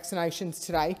about vaccinations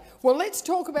today, well, let's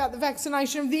talk about the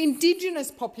vaccination of the Indigenous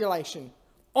population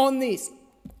on this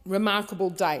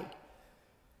remarkable day.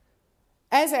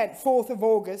 As at 4th of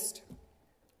August,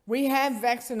 we have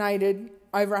vaccinated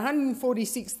over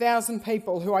 146,000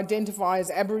 people who identify as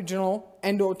Aboriginal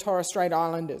and/or Torres Strait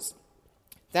Islanders.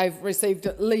 They've received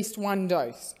at least one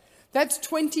dose. That's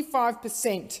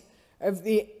 25% of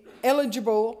the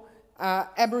eligible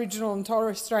Aboriginal and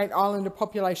Torres Strait Islander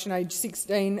population aged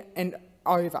 16 and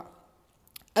over.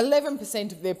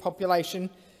 11% of their population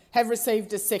have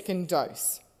received a second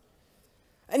dose.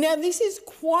 And now this is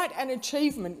quite an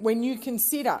achievement when you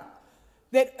consider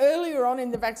that earlier on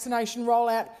in the vaccination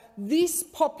rollout, this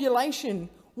population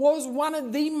was one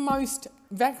of the most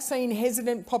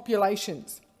vaccine-hesitant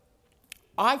populations.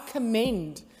 I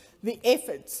commend the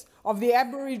efforts of the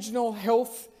Aboriginal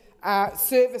health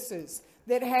services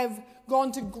that have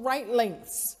gone to great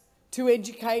lengths to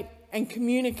educate and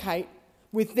communicate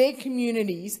with their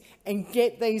communities and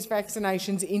get these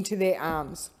vaccinations into their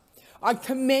arms. I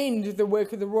commend the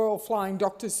work of the Royal Flying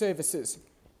Doctor Services,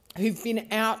 who've been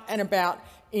out and about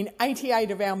in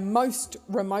 88 of our most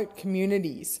remote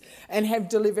communities and have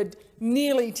delivered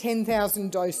nearly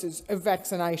 10,000 doses of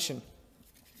vaccination.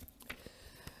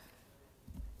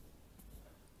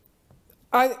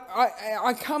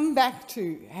 I come back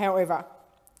to, however,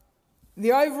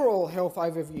 the overall health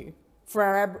overview for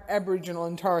our Aboriginal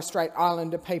and Torres Strait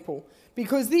Islander people,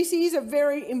 because this is a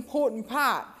very important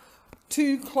part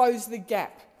to close the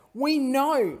gap. We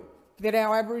know that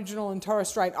our Aboriginal and Torres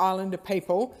Strait Islander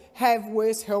people have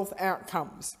worse health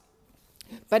outcomes,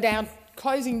 but our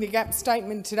Closing the Gap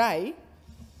statement today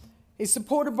is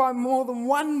supported by more than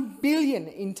 $1 billion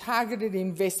in targeted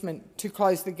investment to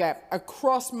close the gap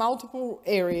across multiple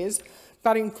areas,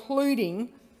 but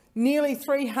including nearly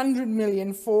 $300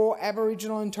 million for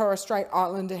Aboriginal and Torres Strait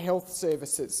Islander health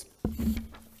services.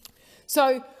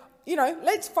 So,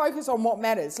 let's focus on what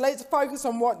matters. Let's focus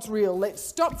on what's real. Let's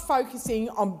stop focusing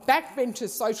on backbenchers'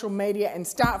 social media and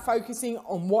start focusing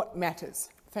on what matters.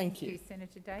 Thank you.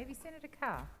 Senator Davies. Senator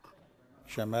Carr.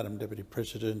 Madam Deputy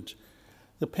President,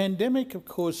 the pandemic, of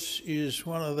course, is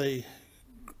one of the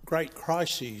great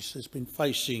crises that's been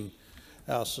facing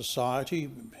our society,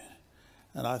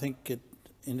 and I think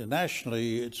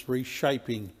internationally it's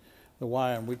reshaping the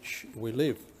way in which we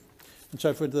live. And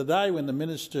so for the day when the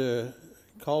Minister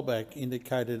Colbeck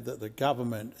indicated that the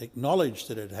government acknowledged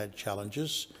that it had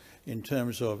challenges in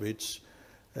terms of its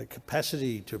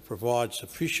capacity to provide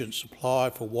sufficient supply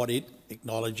for what it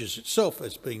acknowledges itself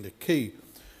as being the key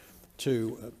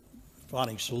to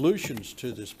finding solutions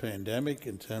to this pandemic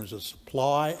in terms of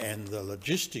supply and the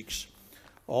logistics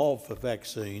of the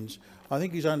vaccines, I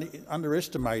think he's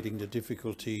underestimating the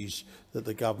difficulties that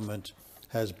the government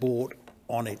has brought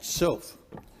on itself.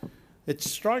 It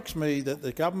strikes me that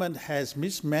the government has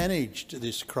mismanaged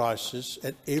this crisis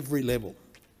at every level.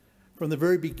 From the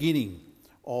very beginning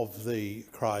of the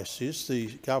crisis, the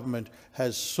government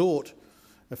has sought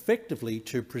effectively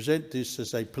to present this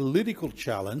as a political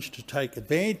challenge, to take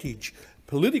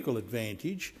political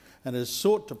advantage and has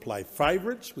sought to play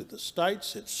favourites with the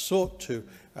states. It's sought to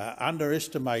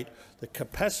underestimate the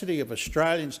capacity of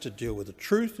Australians to deal with the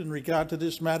truth in regard to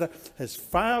this matter, has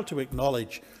failed to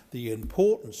acknowledge the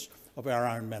importance of our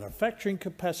own manufacturing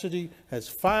capacity, has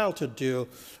failed to deal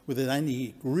with in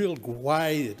any real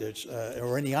way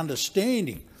or any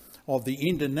understanding of the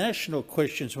international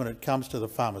questions when it comes to the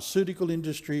pharmaceutical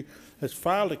industry, has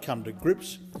failed to come to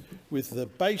grips with the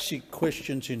basic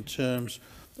questions in terms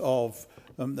of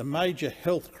the major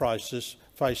health crisis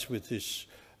faced with this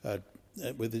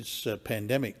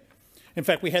pandemic. In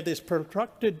fact, we had this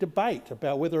protracted debate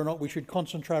about whether or not we should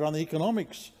concentrate on the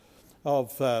economics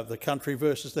of the country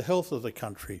versus the health of the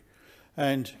country.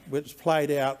 And it's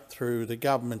played out through the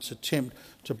government's attempt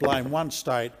to blame one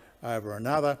state over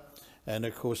another and,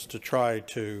 of course, to try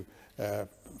to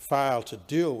fail to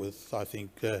deal with, I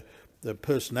think, the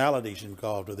personalities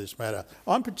involved with this matter.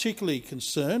 I'm particularly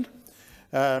concerned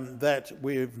that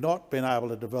we've not been able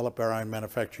to develop our own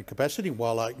manufacturing capacity.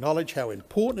 While I acknowledge how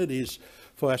important it is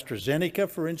for AstraZeneca,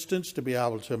 for instance, to be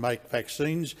able to make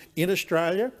vaccines in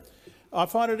Australia, I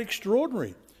find it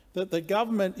extraordinary that the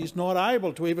government is not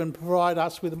able to even provide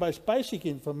us with the most basic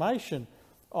information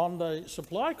on the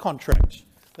supply contracts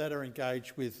that are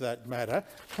engaged with that matter,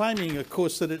 claiming, of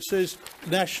course, that it says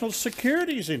national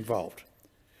security is involved.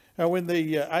 Now, when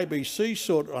the ABC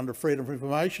sought under Freedom of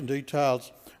Information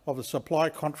details of the supply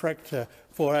contract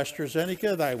for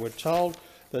AstraZeneca, they were told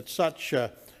that such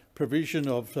provision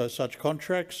of such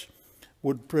contracts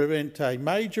would prevent a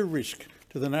major risk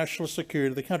to the national security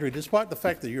of the country, despite the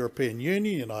fact that the European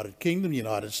Union, United Kingdom,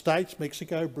 United States,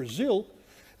 Mexico, Brazil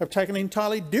have taken an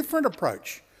entirely different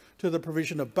approach to the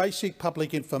provision of basic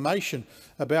public information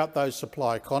about those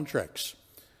supply contracts.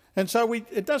 And so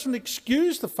it doesn't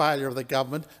excuse the failure of the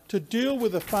government to deal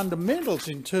with the fundamentals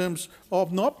in terms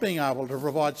of not being able to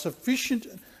provide sufficient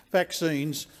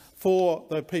vaccines for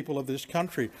the people of this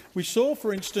country. We saw,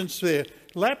 for instance, their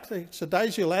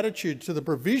lackadaisical attitude to the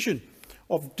provision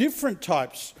of different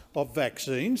types of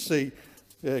vaccines, the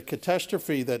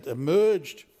catastrophe that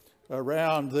emerged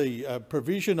around the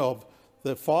provision of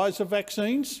the Pfizer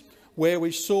vaccines, where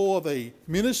we saw the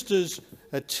minister's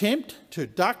attempt to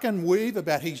duck and weave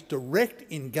about his direct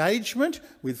engagement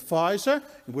with Pfizer,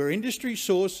 where industry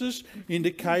sources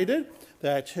indicated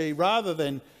that he, rather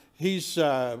than his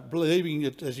believing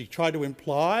it, as he tried to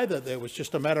imply, that there was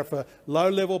just a matter for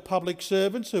low-level public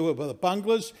servants who were the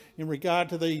bunglers in regard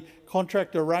to the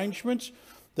contract arrangements,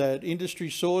 that industry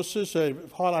sources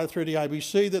highlighted through the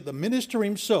ABC that the minister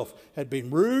himself had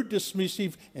been rude,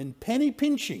 dismissive and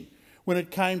penny-pinching when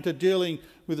it came to dealing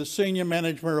with the senior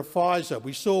management of Pfizer.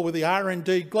 We saw with the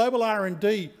R&D, global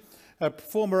R&D,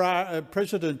 former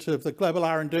president of the global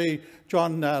R&D,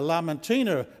 John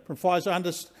Lamontina from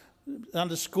Pfizer,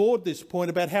 underscored this point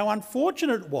about how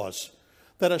unfortunate it was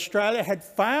that Australia had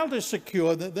failed to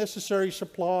secure the necessary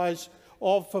supplies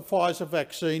of the Pfizer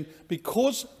vaccine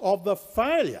because of the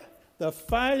failure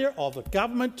of the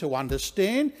government to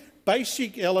understand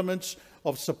basic elements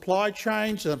of supply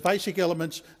chains and basic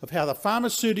elements of how the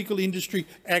pharmaceutical industry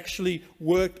actually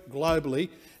worked globally,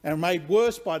 and made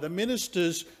worse by the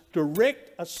minister's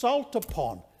direct assault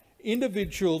upon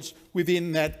individuals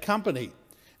within that company.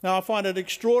 Now, I find it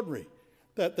extraordinary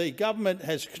that the government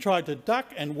has tried to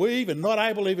duck and weave and not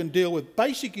able to even deal with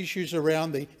basic issues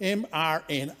around the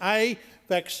mRNA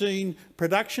vaccine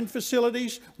production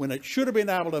facilities when it should have been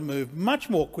able to move much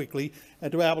more quickly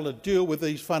and to be able to deal with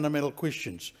these fundamental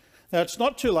questions. Now, it's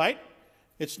not too late.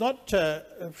 It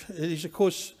is, of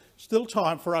course, still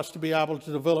time for us to be able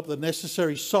to develop the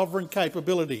necessary sovereign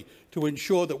capability to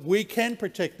ensure that we can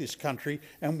protect this country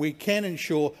and we can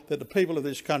ensure that the people of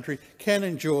this country can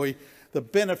enjoy the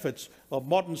benefits of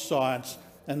modern science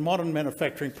and modern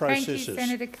manufacturing processes. Thank you,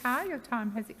 Senator Carr. Your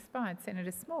time has expired.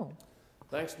 Senator Small.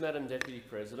 Thanks, Madam Deputy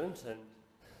President.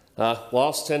 And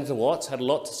whilst Senator Watts had a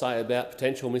lot to say about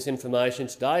potential misinformation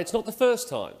today, it's not the first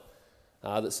time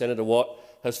that Senator Watt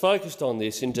has focused on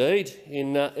this. Indeed,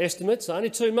 in estimates only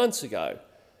 2 months ago,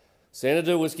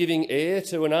 Senator was giving air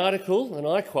to an article, and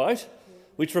I quote,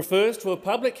 which refers to a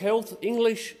public health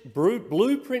English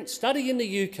blueprint study in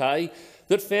the UK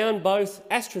that found both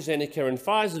AstraZeneca and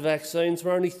Pfizer vaccines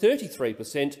were only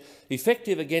 33%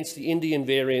 effective against the Indian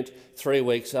variant 3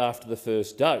 weeks after the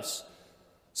first dose.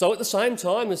 So at the same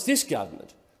time as this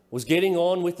government was getting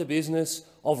on with the business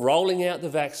of rolling out the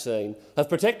vaccine, of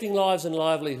protecting lives and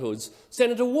livelihoods,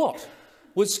 Senator Watt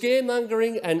was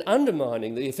scaremongering and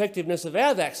undermining the effectiveness of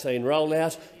our vaccine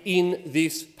rollout in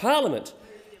this parliament.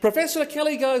 Professor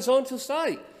Kelly goes on to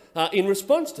say, in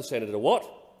response to Senator Watt,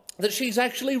 that she's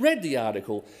actually read the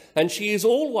article, and she is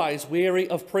always wary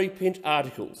of preprint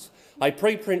articles. A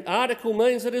preprint article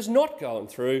means that it has not gone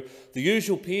through the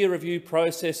usual peer review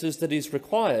processes that is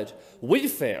required.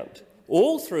 We've found,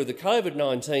 all through the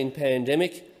COVID-19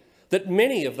 pandemic, that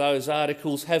many of those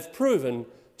articles have proven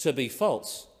to be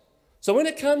false. So when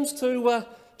it comes to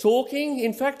talking,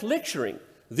 in fact lecturing,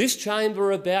 this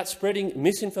chamber about spreading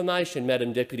misinformation,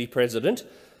 Madam Deputy President,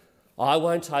 I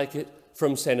won't take it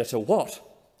from Senator Watt.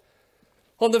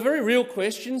 On the very real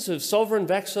questions of sovereign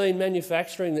vaccine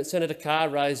manufacturing that Senator Carr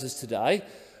raises today,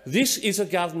 this is a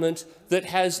government that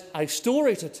has a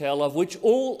story to tell of which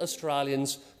all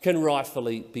Australians can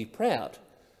rightfully be proud.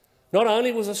 Not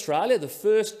only was Australia the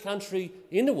first country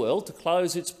in the world to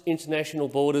close its international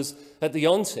borders at the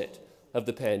onset of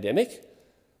the pandemic,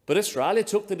 but Australia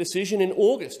took the decision in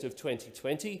August of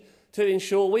 2020 to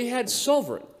ensure we had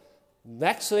sovereign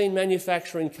vaccine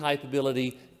manufacturing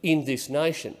capability in this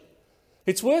nation.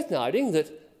 It's worth noting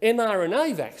that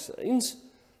mRNA vaccines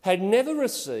had never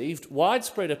received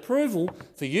widespread approval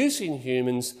for use in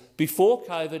humans before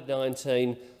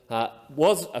COVID-19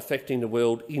 was affecting the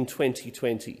world in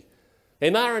 2020.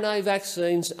 mRNA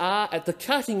vaccines are at the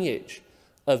cutting edge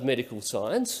of medical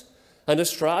science, and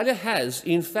Australia has,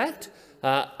 in fact,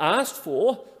 asked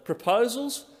for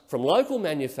proposals from local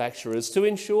manufacturers to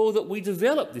ensure that we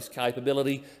develop this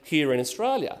capability here in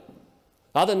Australia.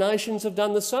 Other nations have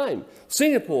done the same.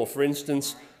 Singapore, for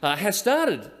instance, has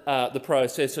started the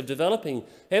process of developing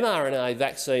mRNA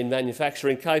vaccine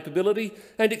manufacturing capability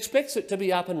and expects it to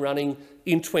be up and running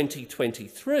in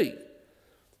 2023.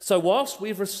 So whilst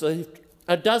we've received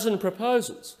a dozen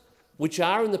proposals which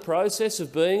are in the process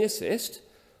of being assessed,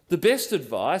 the best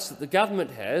advice that the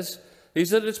government has is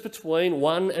that it's between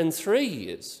 1 and 3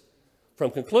 years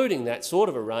from concluding that sort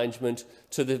of arrangement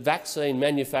to the vaccine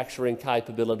manufacturing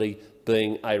capability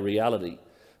being a reality.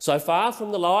 So far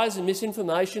from the lies and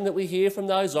misinformation that we hear from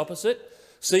those opposite,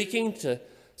 seeking to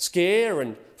scare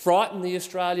and frighten the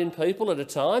Australian people at a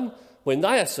time when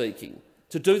they are seeking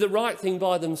to do the right thing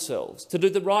by themselves, to do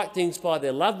the right things by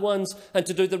their loved ones and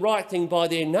to do the right thing by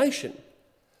their nation,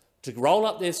 to roll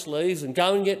up their sleeves and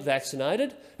go and get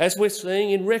vaccinated, as we're seeing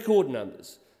in record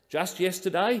numbers. Just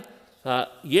yesterday,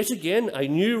 yet again, a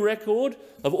new record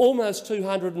of almost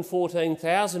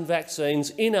 214,000 vaccines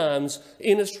in arms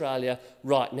in Australia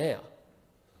right now.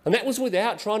 And that was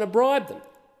without trying to bribe them,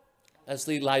 as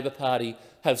the Labor Party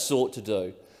have sought to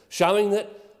do, showing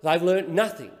that they've learnt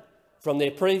nothing from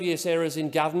their previous eras in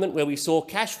government, where we saw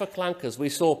cash for clunkers, we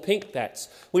saw pink bats,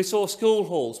 we saw school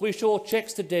halls, we saw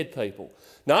cheques to dead people.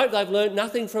 No, they've learnt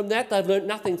nothing from that. They've learnt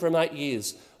nothing from 8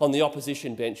 years on the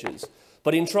opposition benches.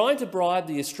 But in trying to bribe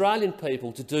the Australian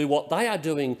people to do what they are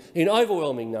doing in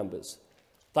overwhelming numbers,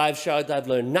 they have showed they've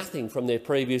learned nothing from their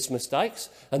previous mistakes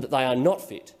and that they are not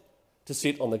fit to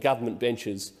sit on the government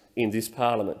benches in this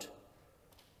parliament.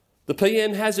 The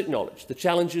PM has acknowledged the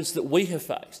challenges that we have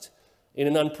faced in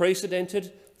an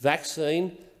unprecedented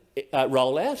vaccine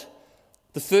rollout,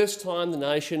 the first time the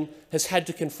nation has had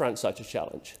to confront such a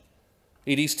challenge.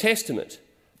 It is testament,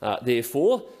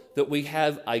 therefore, that we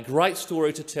have a great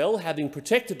story to tell, having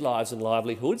protected lives and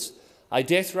livelihoods, a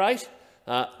death rate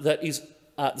that is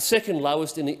the second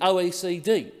lowest in the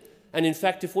OECD. And in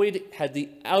fact, if we had the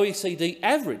OECD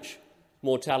average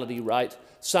mortality rate,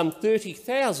 some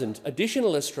 30,000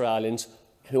 additional Australians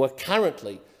who are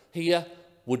currently here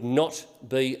would not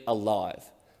be alive.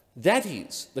 That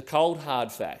is the cold,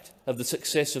 hard fact of the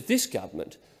success of this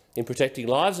government in protecting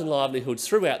lives and livelihoods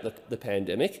throughout the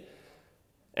pandemic.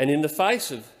 And in the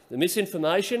face of the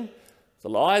misinformation, the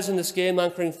lies and the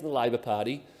scaremongering from the Labor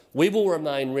Party, we will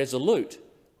remain resolute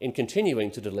in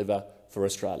continuing to deliver for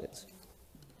Australians.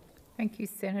 Thank you,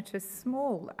 Senator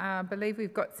Small. I believe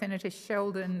we've got Senator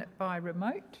Sheldon by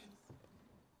remote.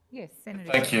 Yes,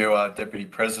 Senator. Thank you, Deputy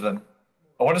President.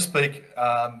 I want to speak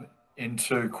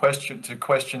to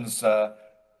questions that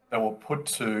were put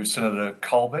to Senator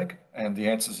Colbeck and the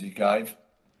answers he gave.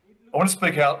 I want to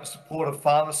speak out in support of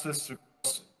pharmacists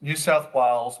across New South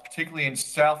Wales, particularly in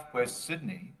southwest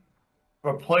Sydney, who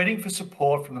are pleading for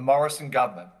support from the Morrison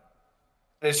government.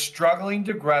 They're struggling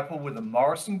to grapple with the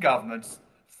Morrison government's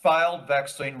failed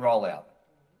vaccine rollout.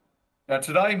 Now,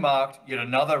 today marked yet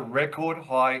another record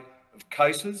high of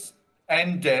cases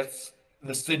and deaths in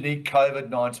the Sydney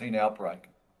COVID-19 outbreak.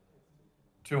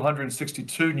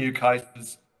 262 new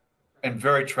cases and,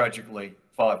 very tragically,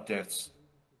 5 deaths.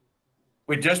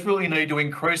 We desperately need to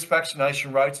increase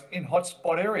vaccination rates in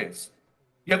hotspot areas.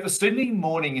 Yet the Sydney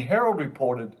Morning Herald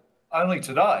reported only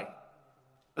today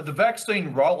that the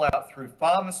vaccine rollout through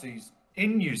pharmacies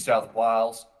in New South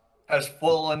Wales has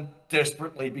fallen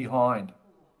desperately behind.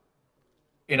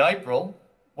 In April,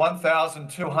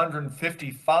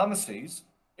 1,250 pharmacies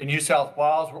in New South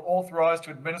Wales were authorised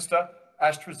to administer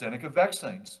AstraZeneca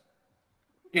vaccines.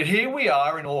 Yet here we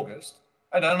are in August,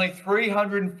 and only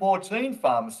 314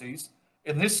 pharmacies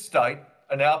in this state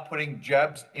are now putting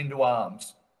jabs into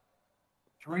arms.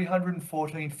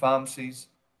 314 pharmacies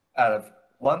out of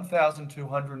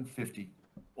 1,250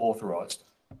 authorised.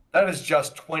 That is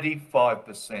just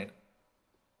 25%.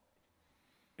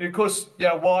 Because,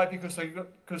 why? Because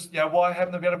why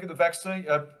haven't they been able to get the vaccine,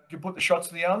 to put the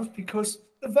shots in the arms? Because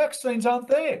the vaccines aren't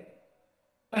there.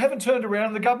 They haven't turned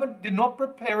around. The government did not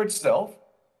prepare itself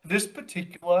for this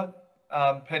particular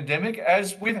pandemic,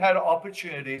 as we've had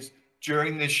opportunities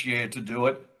during this year to do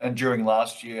it, and during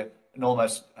last year, and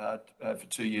almost for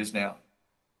 2 years now.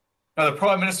 Now, the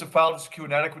Prime Minister failed to secure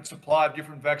an adequate supply of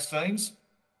different vaccines.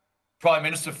 The Prime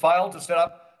Minister failed to set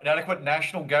up an adequate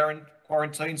national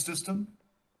quarantine system.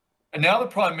 And now the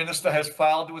Prime Minister has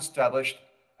failed to establish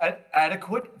an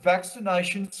adequate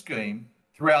vaccination scheme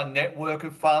through our network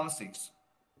of pharmacies.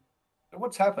 So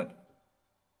what's happened?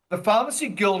 The Pharmacy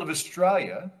Guild of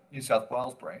Australia, New South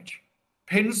Wales branch,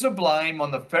 pins the blame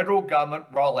on the federal government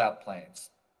rollout plans.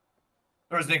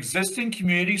 There is an existing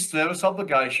community service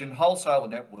obligation wholesaler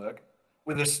network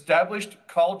with established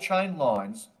cold chain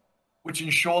lines which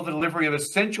ensure the delivery of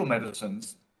essential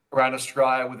medicines around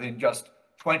Australia within just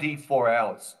 24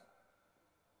 hours.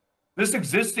 This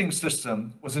existing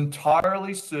system was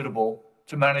entirely suitable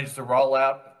to manage the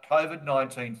rollout of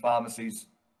COVID-19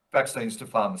 vaccines to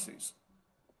pharmacies.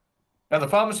 Now, the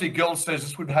Pharmacy Guild says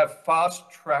this would have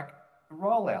fast-tracked the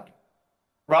rollout,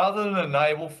 rather than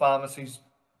enable pharmacies,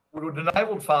 it would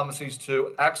enable pharmacies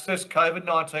to access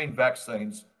COVID-19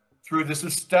 vaccines through this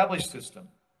established system.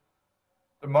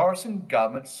 The Morrison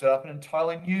government set up an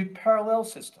entirely new parallel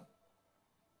system.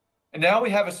 And now we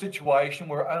have a situation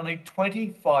where only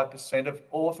 25% of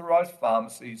authorised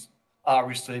pharmacies are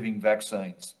receiving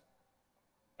vaccines.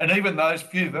 And even those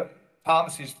few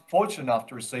pharmacies fortunate enough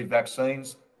to receive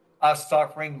vaccines are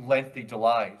suffering lengthy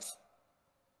delays.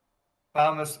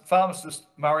 Pharmacist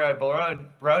Mario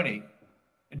Baroni,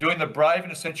 in doing the brave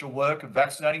and essential work of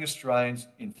vaccinating Australians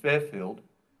in Fairfield,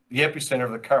 the epicentre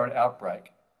of the current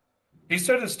outbreak, he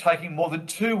said it's taking more than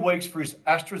 2 weeks for his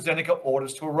AstraZeneca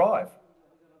orders to arrive.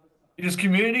 It is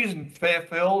communities in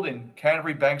Fairfield, in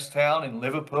Canterbury, Bankstown, in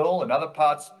Liverpool and other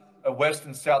parts of West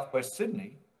and South West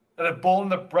Sydney that have borne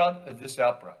the brunt of this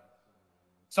outbreak.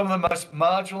 Some of the most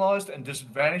marginalised and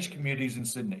disadvantaged communities in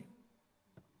Sydney.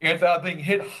 Yet they are being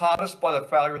hit hardest by the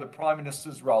failure of the Prime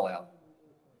Minister's rollout.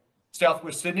 South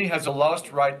West Sydney has the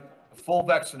lowest rate of full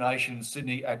vaccination in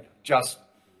Sydney at just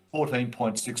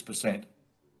 14.6%.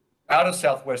 Outer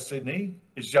South West Sydney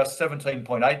is just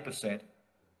 17.8%.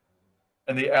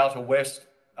 And the outer west,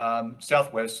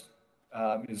 southwest,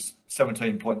 is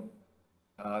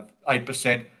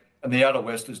 17.8%, and the outer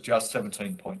west is just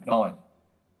 17.9%.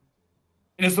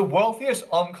 It is the wealthiest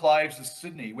enclaves of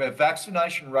Sydney where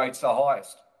vaccination rates are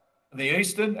highest, in the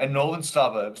eastern and northern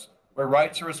suburbs, where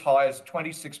rates are as high as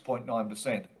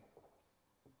 26.9%.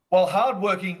 While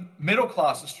hard-working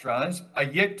middle-class Australians are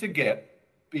yet to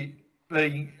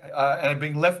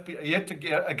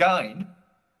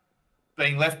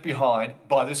being left behind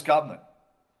by this government.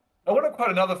 I want to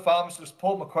quote another pharmacist,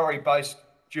 Port Macquarie-based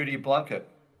Judy Plunkett.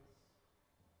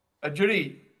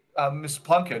 Ms.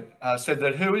 Plunkett said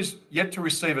that who is yet to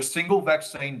receive a single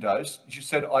vaccine dose, she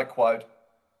said, I quote,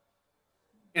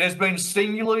 "It has been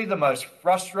singularly the most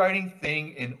frustrating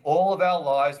thing in all of our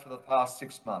lives for the past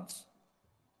 6 months.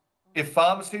 If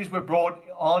pharmacies were brought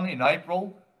on in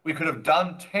April, we could have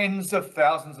done tens of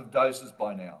thousands of doses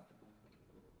by now.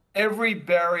 Every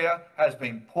barrier has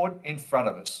been put in front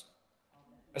of us.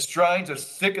 Australians are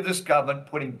sick of this government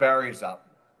putting barriers up.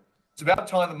 It's about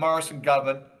time the Morrison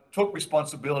government took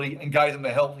responsibility and gave them a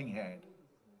helping hand."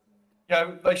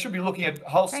 They should be looking at a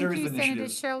whole series of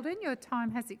initiatives. Senator Sheldon, your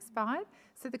time has expired.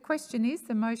 So the question is,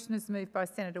 the motion is moved by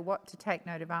Senator Watt to take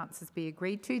note of answers be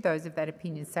agreed to. Those of that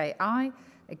opinion say aye.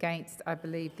 Against, I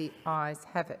believe the ayes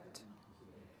have it.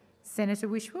 Senator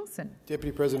Whish-Wilson.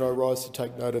 Deputy President, I rise to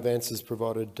take note of answers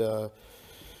provided by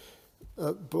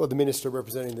the Minister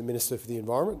representing the Minister for the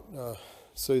Environment,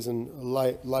 Susan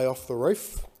Lay off the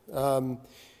roof.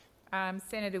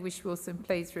 Senator Whish-Wilson,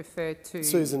 please refer to...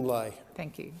 Susan Lay.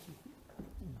 Thank you.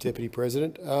 Deputy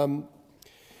President. I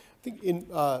think in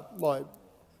my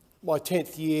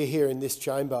 10th year here in this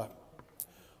chamber,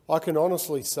 I can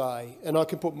honestly say, and I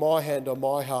can put my hand on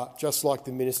my heart just like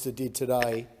the Minister did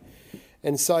today,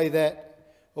 and say that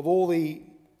of all the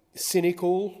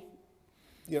cynical,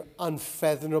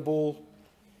 unfathomable,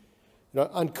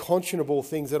 unconscionable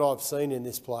things that I've seen in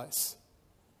this place,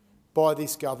 by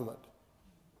this government.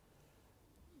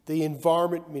 The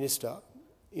Environment Minister,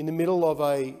 in the middle of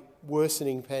a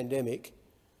worsening pandemic,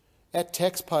 at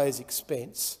taxpayers'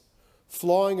 expense,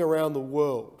 flying around the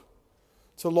world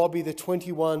to lobby the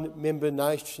 21-member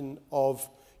nation of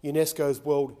UNESCO's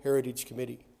World Heritage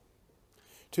Committee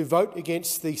to vote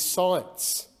against the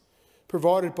science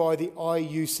provided by the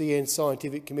IUCN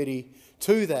Scientific Committee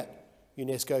to that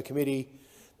UNESCO committee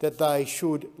that they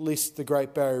should list the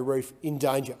Great Barrier Reef in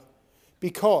danger,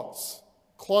 because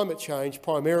climate change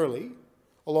primarily,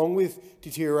 along with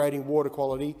deteriorating water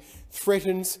quality,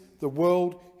 threatens the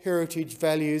World Heritage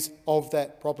values of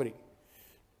that property.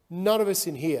 None of us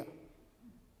in here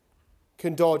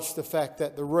can dodge the fact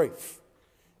that the reef,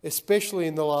 especially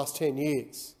in the last 10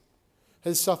 years,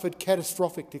 has suffered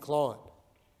catastrophic decline.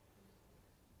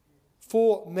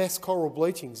 4 mass coral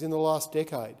bleachings in the last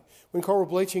decade, when coral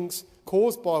bleachings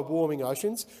caused by warming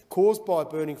oceans, caused by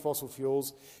burning fossil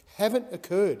fuels, haven't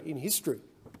occurred in history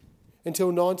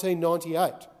until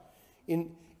 1998.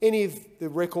 In any of the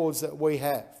records that we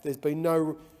have, there's been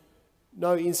no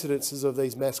incidences of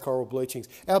these mass coral bleachings.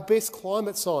 Our best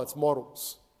climate science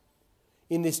models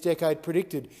in this decade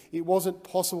predicted it wasn't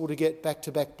possible to get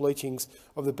back-to-back bleachings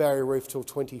of the Barrier Reef till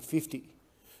 2050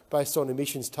 based on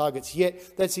emissions targets,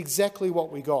 yet that's exactly what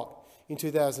we got in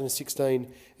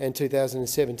 2016 and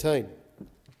 2017.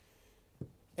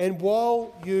 And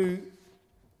while you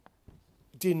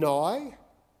deny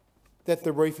that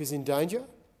the reef is in danger,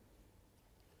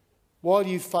 while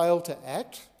you fail to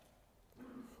act,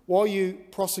 while you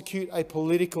prosecute a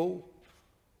political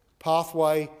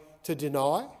pathway to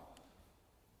deny,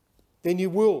 then you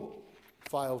will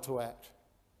fail to act.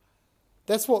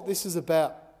 That's what this is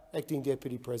about, Acting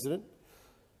Deputy President.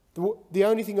 The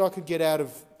only thing I could get out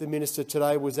of the Minister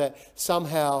today was that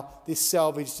somehow this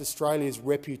salvaged Australia's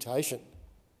reputation.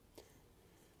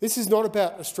 This is not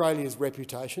about Australia's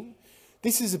reputation.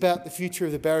 This is about the future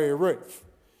of the Barrier Reef.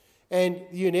 And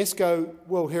the UNESCO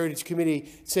World Heritage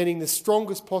Committee sending the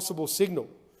strongest possible signal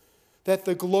that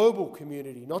the global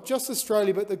community, not just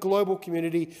Australia, but the global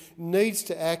community, needs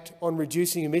to act on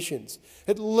reducing emissions,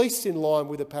 at least in line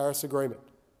with the Paris Agreement.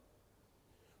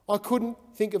 I couldn't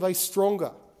think of a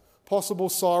stronger possible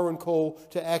siren call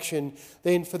to action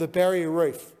than for the Barrier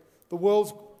Reef, the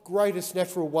world's greatest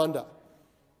natural wonder,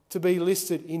 to be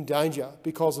listed in danger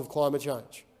because of climate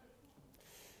change.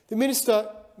 The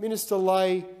Minister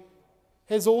Ley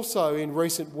has also in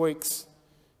recent weeks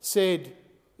said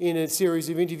in a series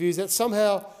of interviews that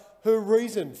somehow her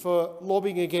reason for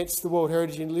lobbying against the World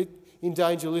Heritage in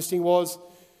Danger listing was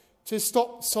to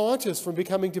stop scientists from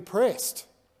becoming depressed.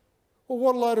 Well,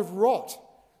 what a load of rot.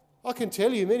 I can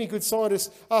tell you many good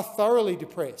scientists are thoroughly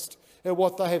depressed at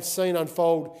what they have seen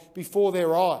unfold before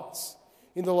their eyes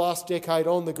in the last decade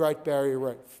on the Great Barrier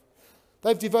Reef.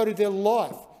 They've devoted their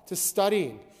life to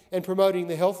studying and promoting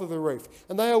the health of the reef,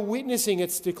 and they are witnessing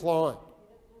its decline.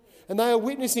 And they are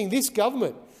witnessing this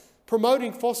government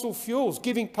promoting fossil fuels,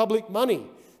 giving public money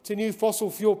to new fossil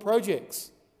fuel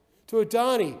projects, to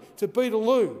Adani, to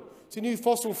Beetaloo, to new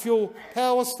fossil fuel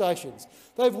power stations.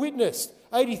 They've witnessed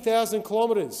 80,000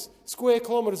 square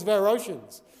kilometres of our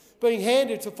oceans being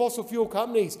handed to fossil fuel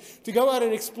companies to go out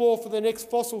and explore for the next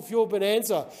fossil fuel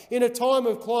bonanza in a time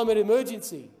of climate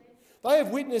emergency. They have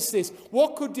witnessed this.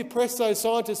 What could depress those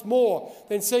scientists more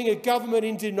than seeing a government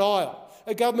in denial,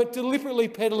 a government deliberately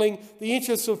peddling the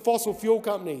interests of fossil fuel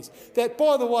companies that,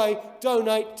 by the way,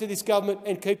 donate to this government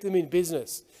and keep them in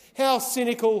business? How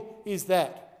cynical is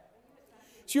that?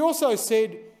 She also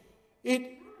said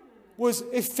it was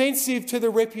offensive to the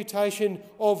reputation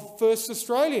of First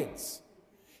Australians.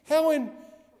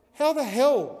 How the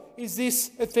hell is this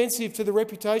offensive to the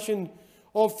reputation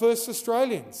of First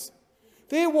Australians?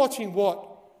 They're watching what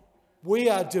we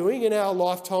are doing in our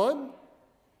lifetime,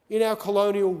 in our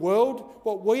colonial world,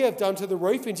 what we have done to the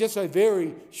reef in just a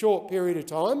very short period of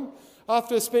time,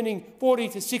 after spending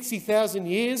 40,000 to 60,000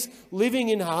 years living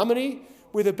in harmony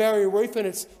with the Barrier Reef and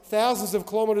its thousands of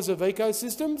kilometres of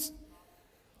ecosystems.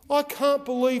 I can't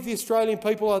believe the Australian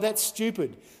people are that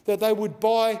stupid that they would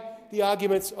buy the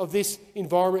arguments of this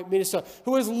Environment Minister,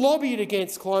 who has lobbied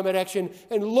against climate action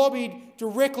and lobbied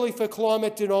directly for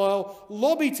climate denial,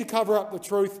 lobbied to cover up the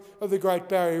truth of the Great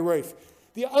Barrier Reef.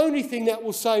 The only thing that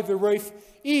will save the reef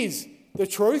is the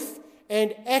truth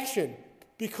and action,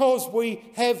 because we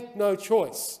have no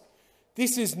choice.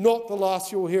 This is not the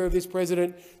last you'll hear of this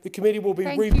President. The committee will be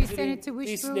revisiting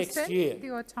this next year.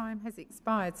 Your time has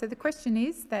expired. So the question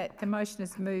is that the motion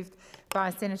is moved by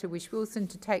Senator Whish-Wilson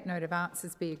to take note of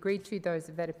answers be agreed to. Those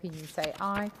of that opinion say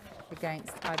aye.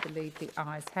 Against, I believe the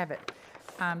ayes have it.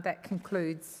 That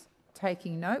concludes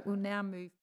taking note. We'll now move